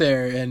out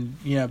there and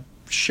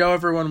show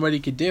everyone what he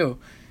could do.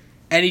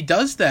 And he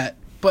does that,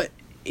 but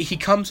he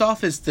comes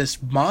off as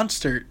this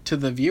monster to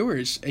the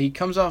viewers. He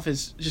comes off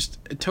as just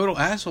a total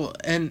asshole,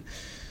 and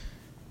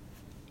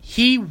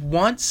he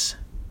wants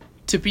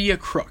to be a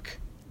crook.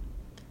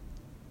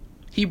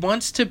 He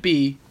wants to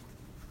be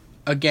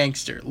a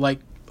gangster, like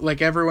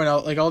everyone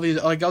else, like all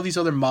these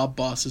other mob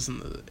bosses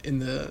in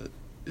the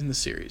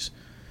series.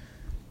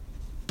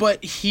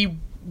 But he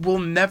will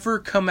never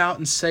come out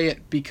and say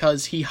it,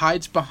 because he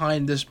hides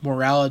behind this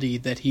morality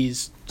that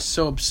he's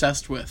so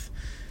obsessed with.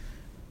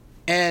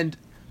 And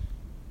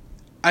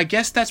I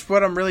guess that's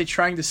what I'm really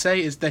trying to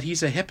say, is that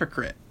he's a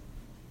hypocrite.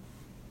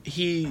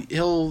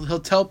 he'll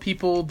tell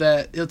people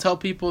that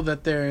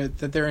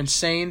they're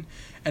insane,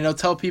 and he'll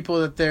tell people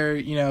that they're,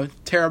 you know,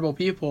 terrible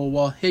people,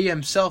 while he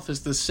himself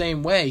is the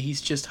same way.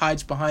 He's just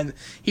hides behind.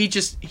 He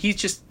just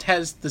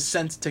has the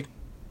sense to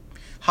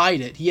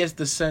hide it. He has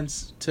the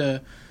sense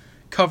to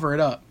cover it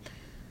up.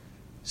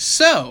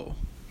 So,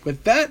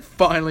 with that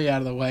finally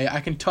out of the way,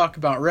 I can talk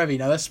about Revy.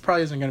 Now, this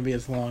probably isn't going to be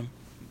as long,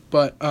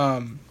 but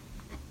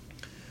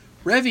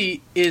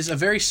Revy is a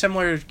very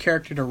similar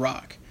character to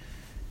Rock.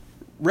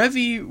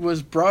 Revy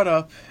was brought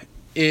up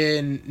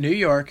in New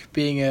York,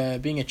 being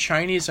a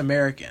Chinese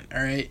American,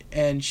 all right,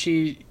 and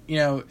she, you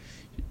know,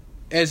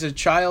 as a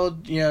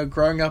child, you know,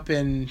 growing up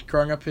in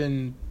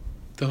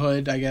the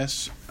hood, I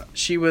guess,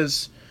 she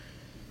was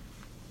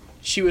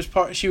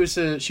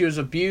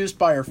abused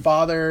by her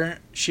father.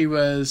 She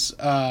was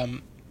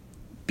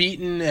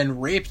beaten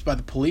and raped by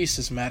the police,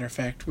 as a matter of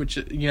fact, which,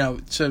 you know,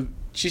 so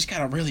she's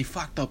got a really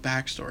fucked up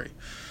backstory,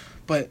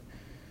 but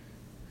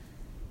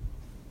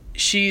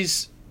she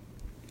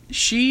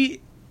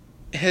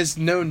has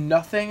known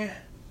nothing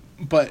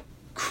but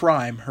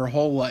crime her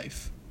whole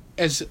life,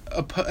 as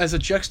a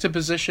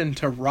juxtaposition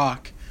to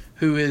Rock,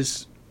 who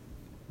has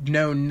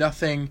known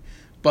nothing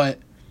but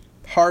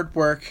hard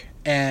work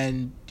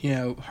and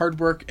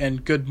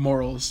good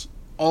morals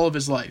all of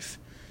his life.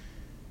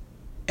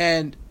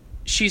 And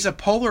she's a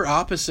polar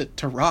opposite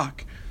to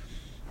Rock.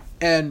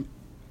 And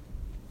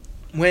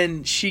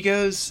when she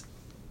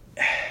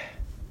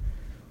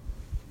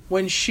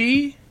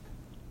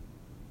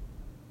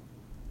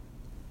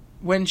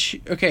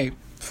okay,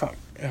 fuck,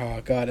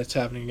 oh god, it's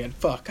happening again,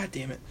 fuck, god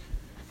damn it,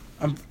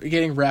 I'm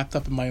getting wrapped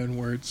up in my own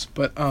words,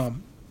 but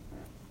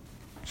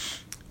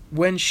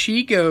when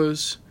she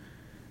goes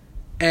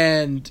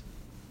and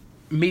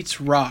meets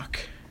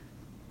Rock,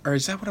 or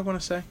is that what I want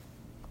to say?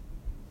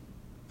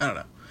 I don't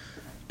know,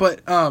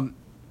 but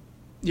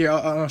yeah,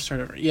 I'll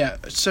start over. Yeah,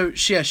 so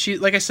she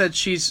like I said,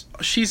 she's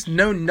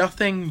known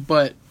nothing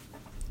but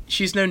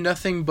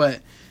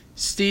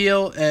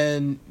steal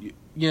and,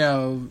 you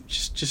know,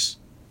 just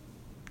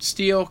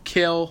steal,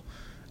 kill,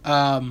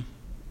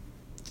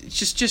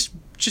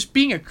 just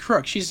being a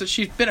crook.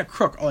 She's been a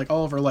crook like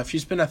all of her life.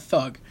 She's been a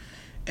thug,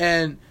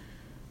 and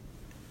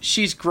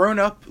she's grown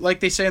up,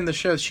 like they say in the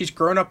show, she's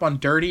grown up on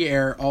dirty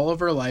air all of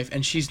her life,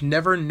 and she's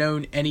never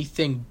known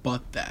anything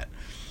but that.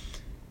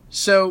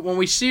 So when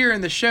we see her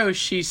in the show,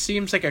 she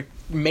seems like a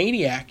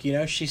maniac. You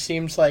know, she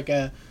seems like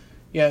a,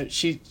 you know,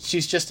 she's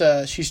just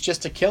a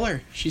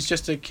killer. She's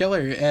just a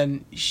killer,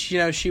 and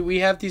we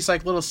have these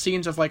like little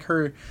scenes of like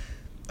her.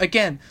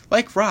 Again,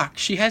 like Rock,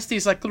 she has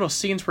these like little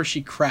scenes where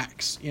she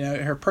cracks. You know,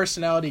 her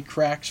personality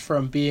cracks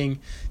from being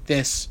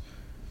this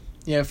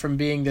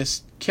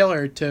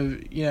killer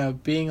to, you know,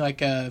 being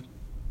like a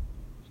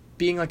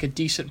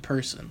decent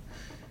person.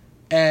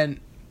 And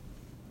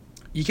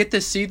you get to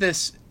see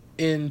this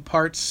in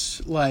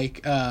parts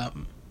like I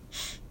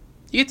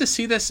get to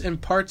see this in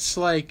parts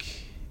where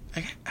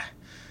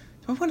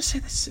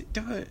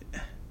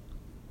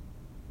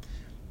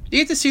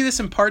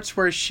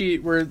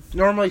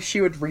normally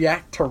she would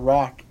react to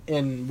Rock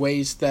in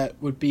ways that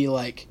would be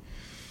like,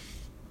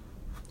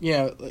 you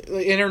know,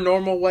 in her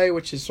normal way,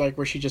 which is like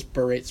where she just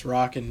berates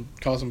Rock and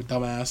calls him a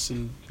dumbass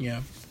and, you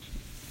know,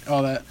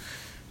 all that.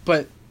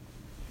 But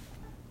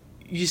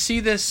you see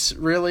this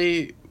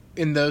really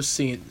in those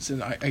scenes,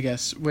 and I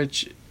guess,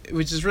 which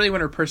is really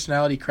when her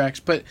personality cracks.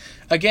 But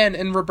again,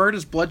 in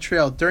Roberta's Blood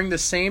Trail, during the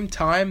same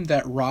time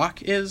that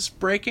Rock is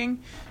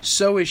breaking,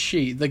 so is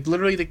she. Like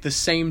literally like the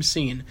same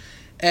scene.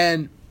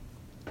 And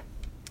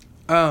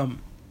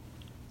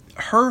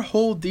her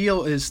whole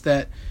deal is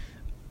that,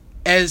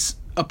 as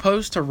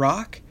opposed to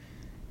Rock,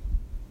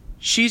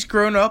 she's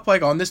grown up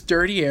like on this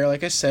dirty air,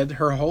 like I said,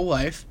 her whole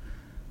life.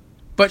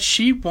 But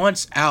she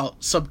wants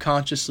out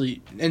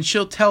subconsciously, and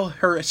she'll tell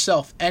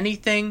herself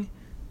anything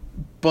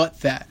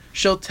but that.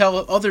 She'll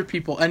tell other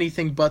people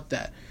anything but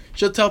that.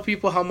 She'll tell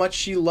people how much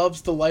she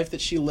loves the life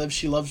that she lives.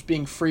 She loves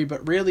being free,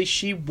 but really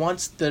she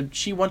wants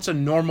a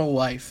normal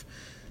life,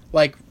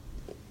 like,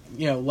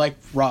 you know, like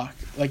Rock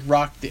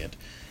did,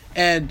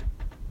 and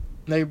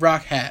like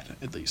Rock had,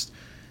 at least.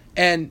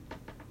 And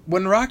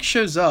when Rock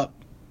shows up,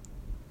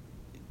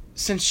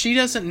 since she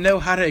doesn't know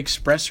how to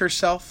express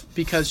herself,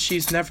 because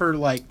she's never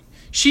like,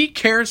 she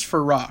cares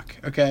for Rock,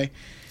 okay?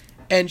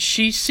 And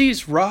she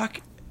sees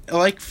Rock,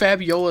 like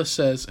Fabiola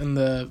says in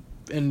the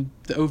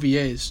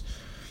OVAs,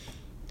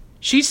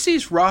 she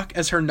sees Rock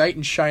as her knight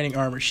in shining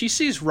armor. She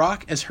sees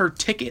Rock as her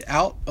ticket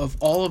out of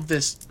all of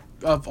this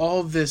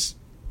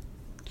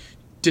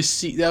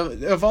deceit,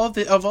 of all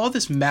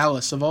this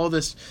malice, of all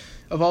this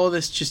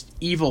just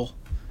evil,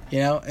 you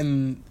know,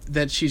 and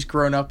that she's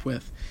grown up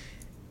with.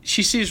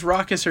 She sees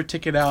Rock as her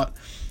ticket out,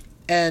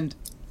 and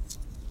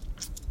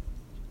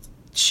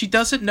she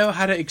doesn't know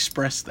how to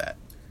express that.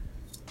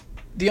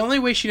 The only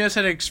way she knows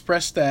how to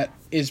express that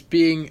is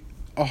being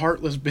a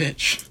heartless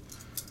bitch.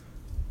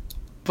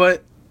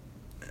 But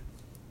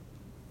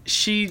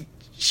she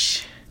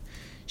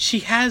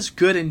has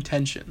good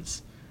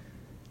intentions,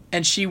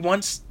 and she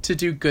wants to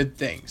do good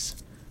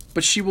things,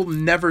 but she will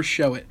never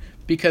show it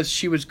because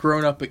she was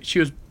brought up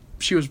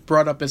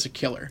as a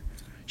killer.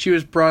 She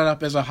was brought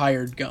up as a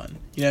hired gun.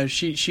 You know,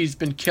 she's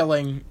been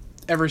killing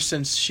ever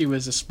since she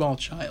was a small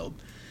child.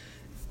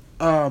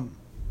 But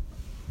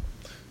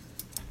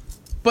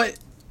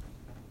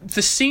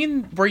the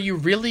scene where you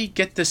really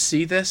get to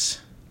see this,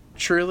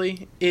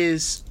 truly,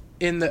 is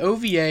in the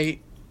OVA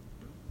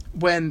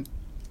when,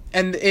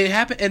 and it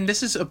happened, and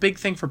this is a big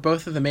thing for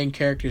both of the main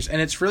characters,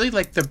 and it's really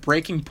like the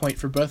breaking point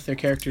for both their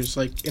characters,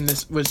 like in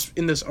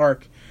this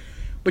arc,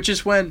 which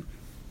is when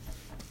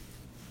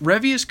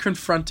Revy is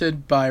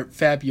confronted by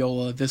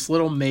Fabiola, this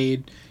little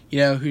maid, you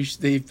know, who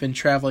they've been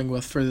traveling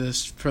with for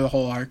the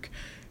whole arc,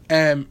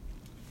 and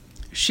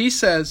she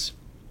says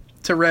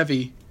to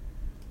Revy,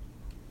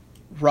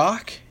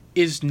 Rock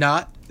is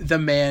not the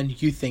man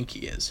you think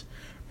he is.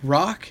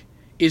 Rock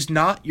is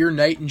not your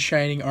knight in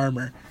shining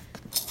armor.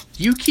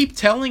 You keep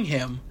telling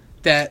him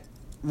that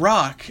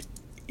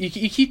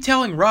you keep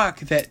telling Rock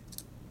that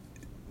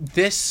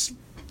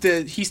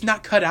he's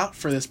not cut out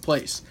for this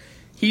place.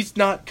 He's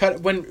not cut,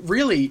 when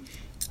really,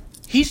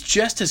 he's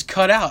just as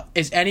cut out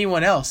as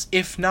anyone else,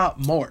 if not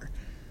more.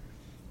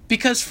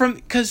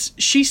 Because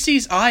she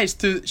sees eyes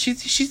through, she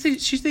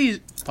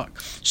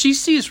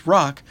sees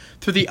Rock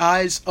through the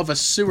eyes of a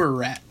sewer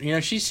rat. You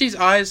know, she sees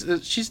eyes,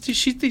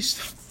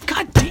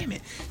 God damn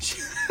it.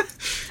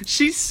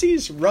 She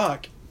sees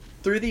Rock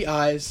through the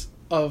eyes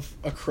of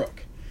a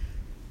crook.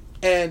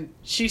 And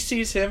she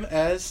sees him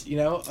as, you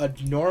know, a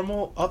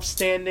normal,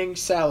 upstanding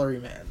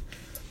salaryman.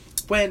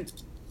 When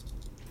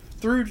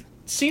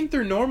seen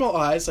through normal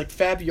eyes like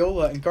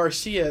Fabiola and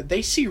Garcia,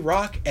 they see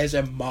Rock as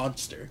a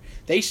monster.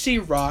 They see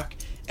Rock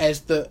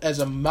as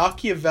a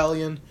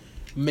Machiavellian,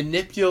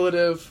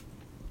 manipulative.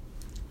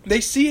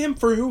 They see him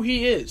for who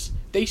he is.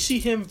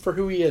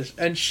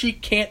 And she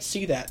can't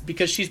see that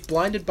because she's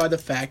blinded by the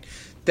fact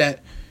that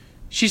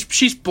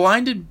she's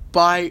blinded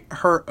by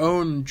her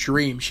own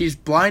dream. She's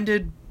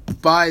blinded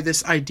by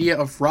this idea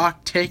of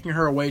Rock taking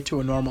her away to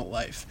a normal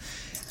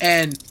life.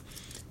 And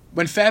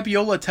when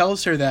Fabiola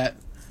tells her that,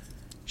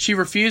 she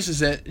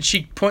refuses it.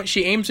 She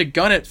aims a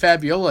gun at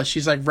Fabiola.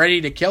 She's like ready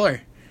to kill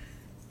her.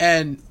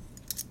 And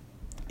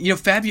you know,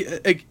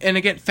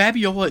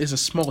 Fabiola is a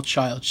small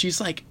child. She's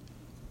like,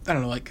 I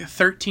don't know, like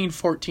 13,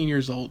 14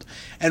 years old.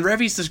 And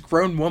Revy's this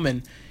grown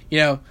woman, you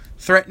know,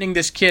 threatening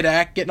this kid,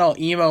 getting all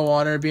emo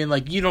on her, being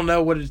like, you don't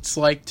know what it's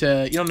like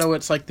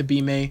to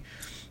be me.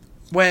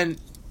 When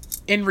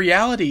in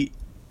reality,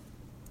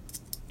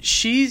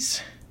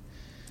 she's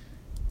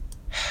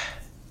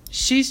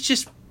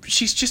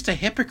just a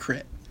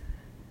hypocrite.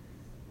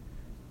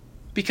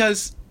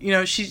 Because, you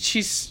know,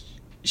 she's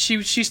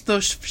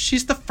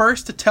the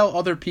first to tell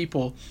other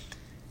people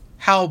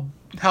how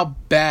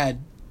bad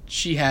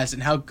she has it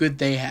and how good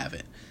they have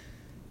it.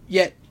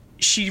 Yet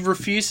she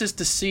refuses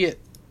to see it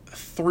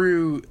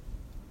through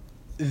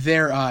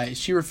their eyes.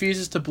 She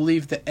refuses to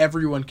believe that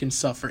everyone can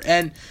suffer.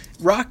 And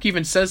Rock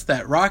even says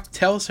that. Rock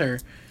tells her,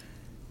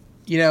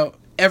 you know,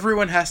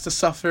 everyone has to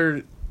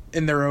suffer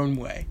in their own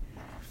way.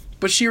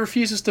 But she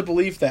refuses to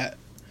believe that.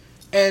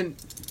 And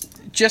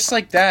just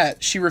like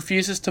that, she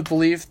refuses to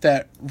believe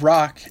that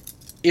Rock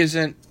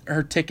isn't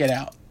her ticket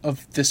out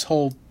of this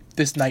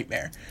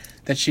nightmare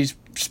that she's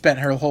spent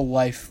her whole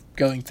life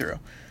going through.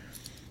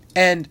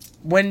 And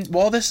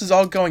while this is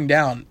all going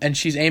down, and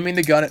she's aiming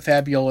the gun at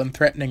Fabiola and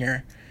threatening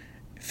her,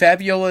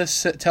 Fabiola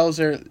tells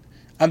her,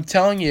 "I'm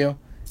telling you,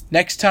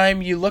 next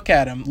time you look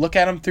at him from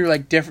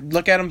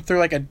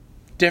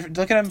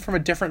a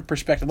different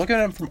perspective. Look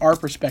at him from our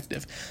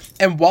perspective."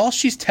 And while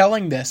she's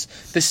telling this,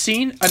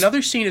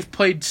 another scene is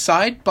played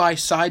side by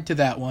side to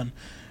that one,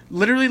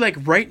 literally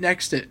like right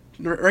next to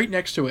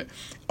it,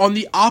 on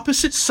the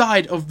opposite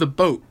side of the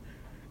boat.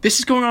 This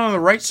is going on the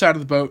right side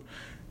of the boat.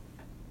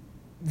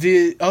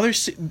 The other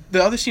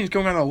scene is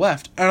going on the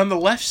left, and on the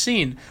left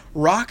scene,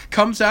 Rock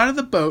comes out of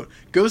the boat,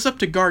 goes up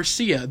to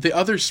Garcia, the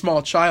other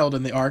small child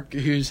in the arc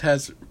who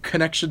has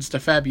connections to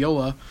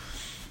Fabiola,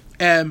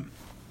 and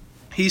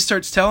he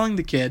starts telling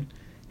the kid,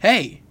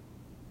 "Hey,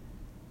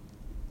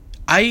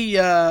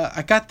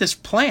 I got this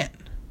plan,"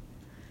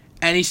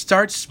 and he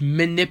starts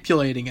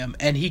manipulating him,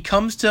 and he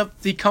comes off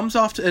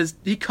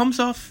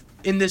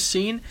in this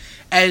scene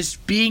as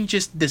being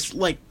just this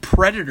like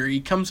predator.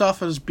 He comes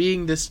off as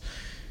being this.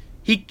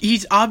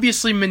 He's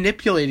obviously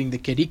manipulating the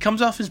kid. He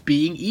comes off as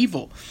being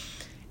evil.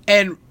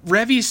 And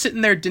Revy's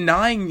sitting there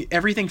denying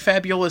everything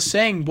Fabiola is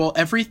saying. Well,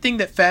 everything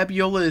that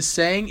Fabiola is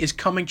saying is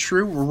coming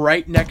true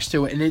right next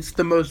to it. And it's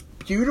the most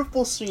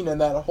beautiful scene in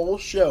that whole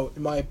show,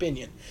 in my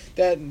opinion.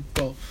 That,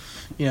 well,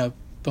 you know,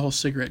 the whole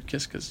cigarette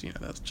kiss, because, you know,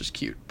 that's just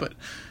cute. But,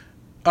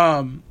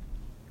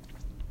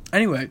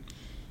 anyway,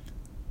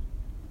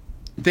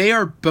 they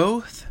are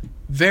both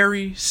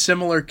very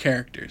similar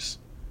characters.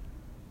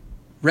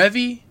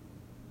 Revy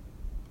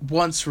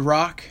wants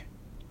Rock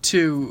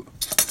to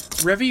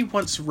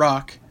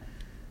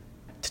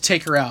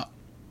take her out,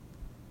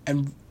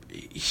 and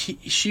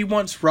she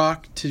wants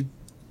Rock to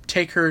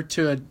take her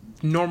to a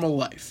normal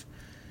life,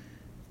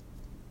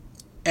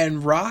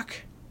 and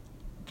Rock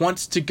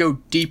wants to go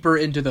deeper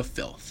into the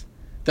filth.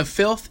 The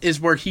filth is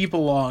where he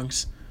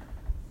belongs.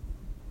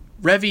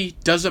 Revy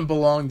doesn't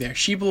belong there.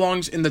 She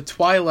belongs in the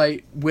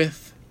twilight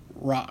with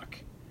Rock.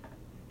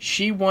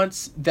 She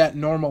wants that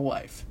normal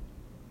life,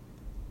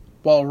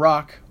 while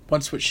Rock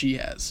wants what she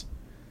has.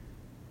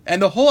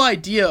 And the whole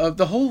idea of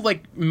the whole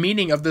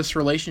meaning of this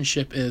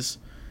relationship is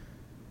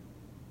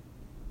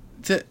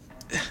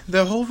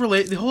the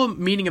whole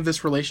meaning of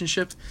this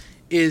relationship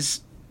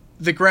is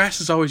the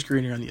grass is always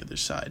greener on the other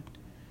side.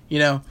 You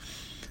know,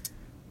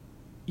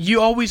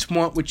 you always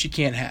want what you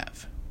can't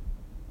have.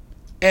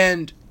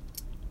 And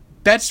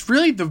that's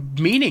really the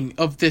meaning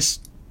of this.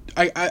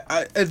 I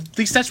at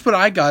least that's what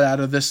I got out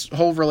of this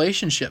whole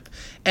relationship.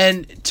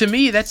 And to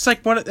me, that's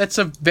that's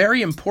a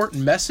very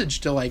important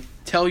message to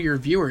tell your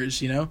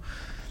viewers, you know?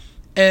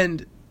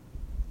 And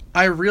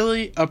I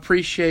really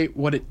appreciate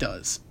what it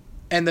does.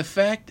 And the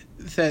fact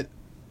that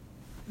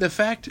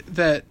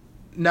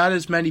not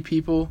as many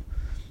people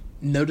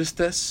noticed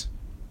this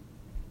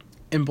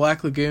in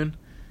Black Lagoon,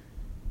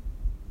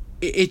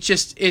 it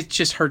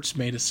just hurts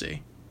me to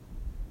see.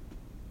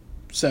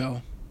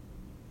 So,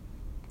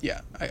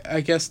 yeah,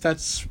 I guess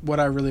that's what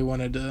I really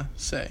wanted to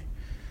say.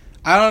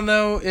 I don't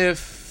know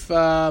if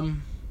that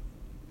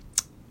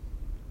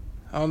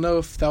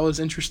was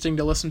interesting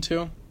to listen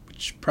to,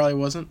 which probably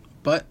wasn't,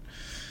 but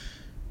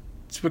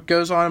it's what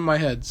goes on in my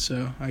head,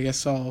 so I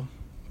guess I'll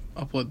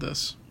upload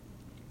this.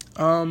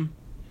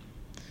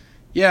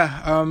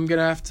 Yeah, I'm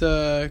gonna have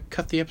to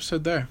cut the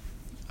episode there.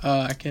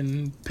 I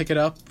can pick it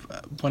up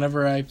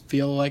whenever I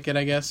feel like it,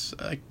 I guess.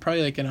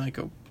 Probably in I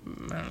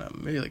don't know,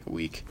 maybe a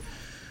week.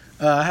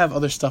 I have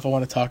other stuff I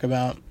want to talk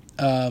about.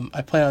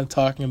 I plan on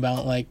talking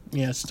about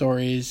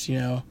stories.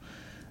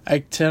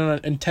 I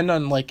intend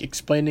on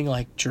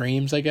explaining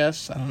dreams. I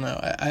guess I don't know.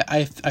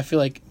 I feel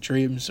like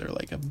dreams are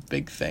a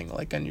big thing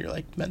on your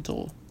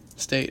mental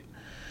state.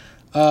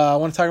 I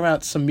want to talk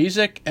about some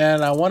music,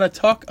 and I want to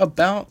talk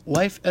about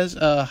life as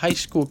a high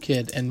school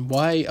kid and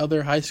why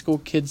other high school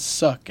kids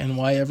suck and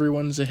why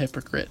everyone's a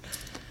hypocrite.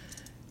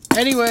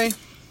 Anyway,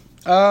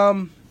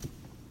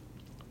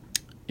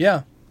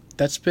 yeah,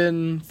 that's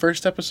been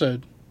first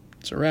episode.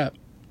 It's a wrap.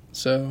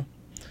 So,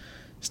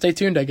 stay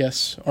tuned, I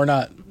guess. Or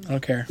not. I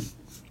don't care.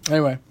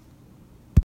 Anyway.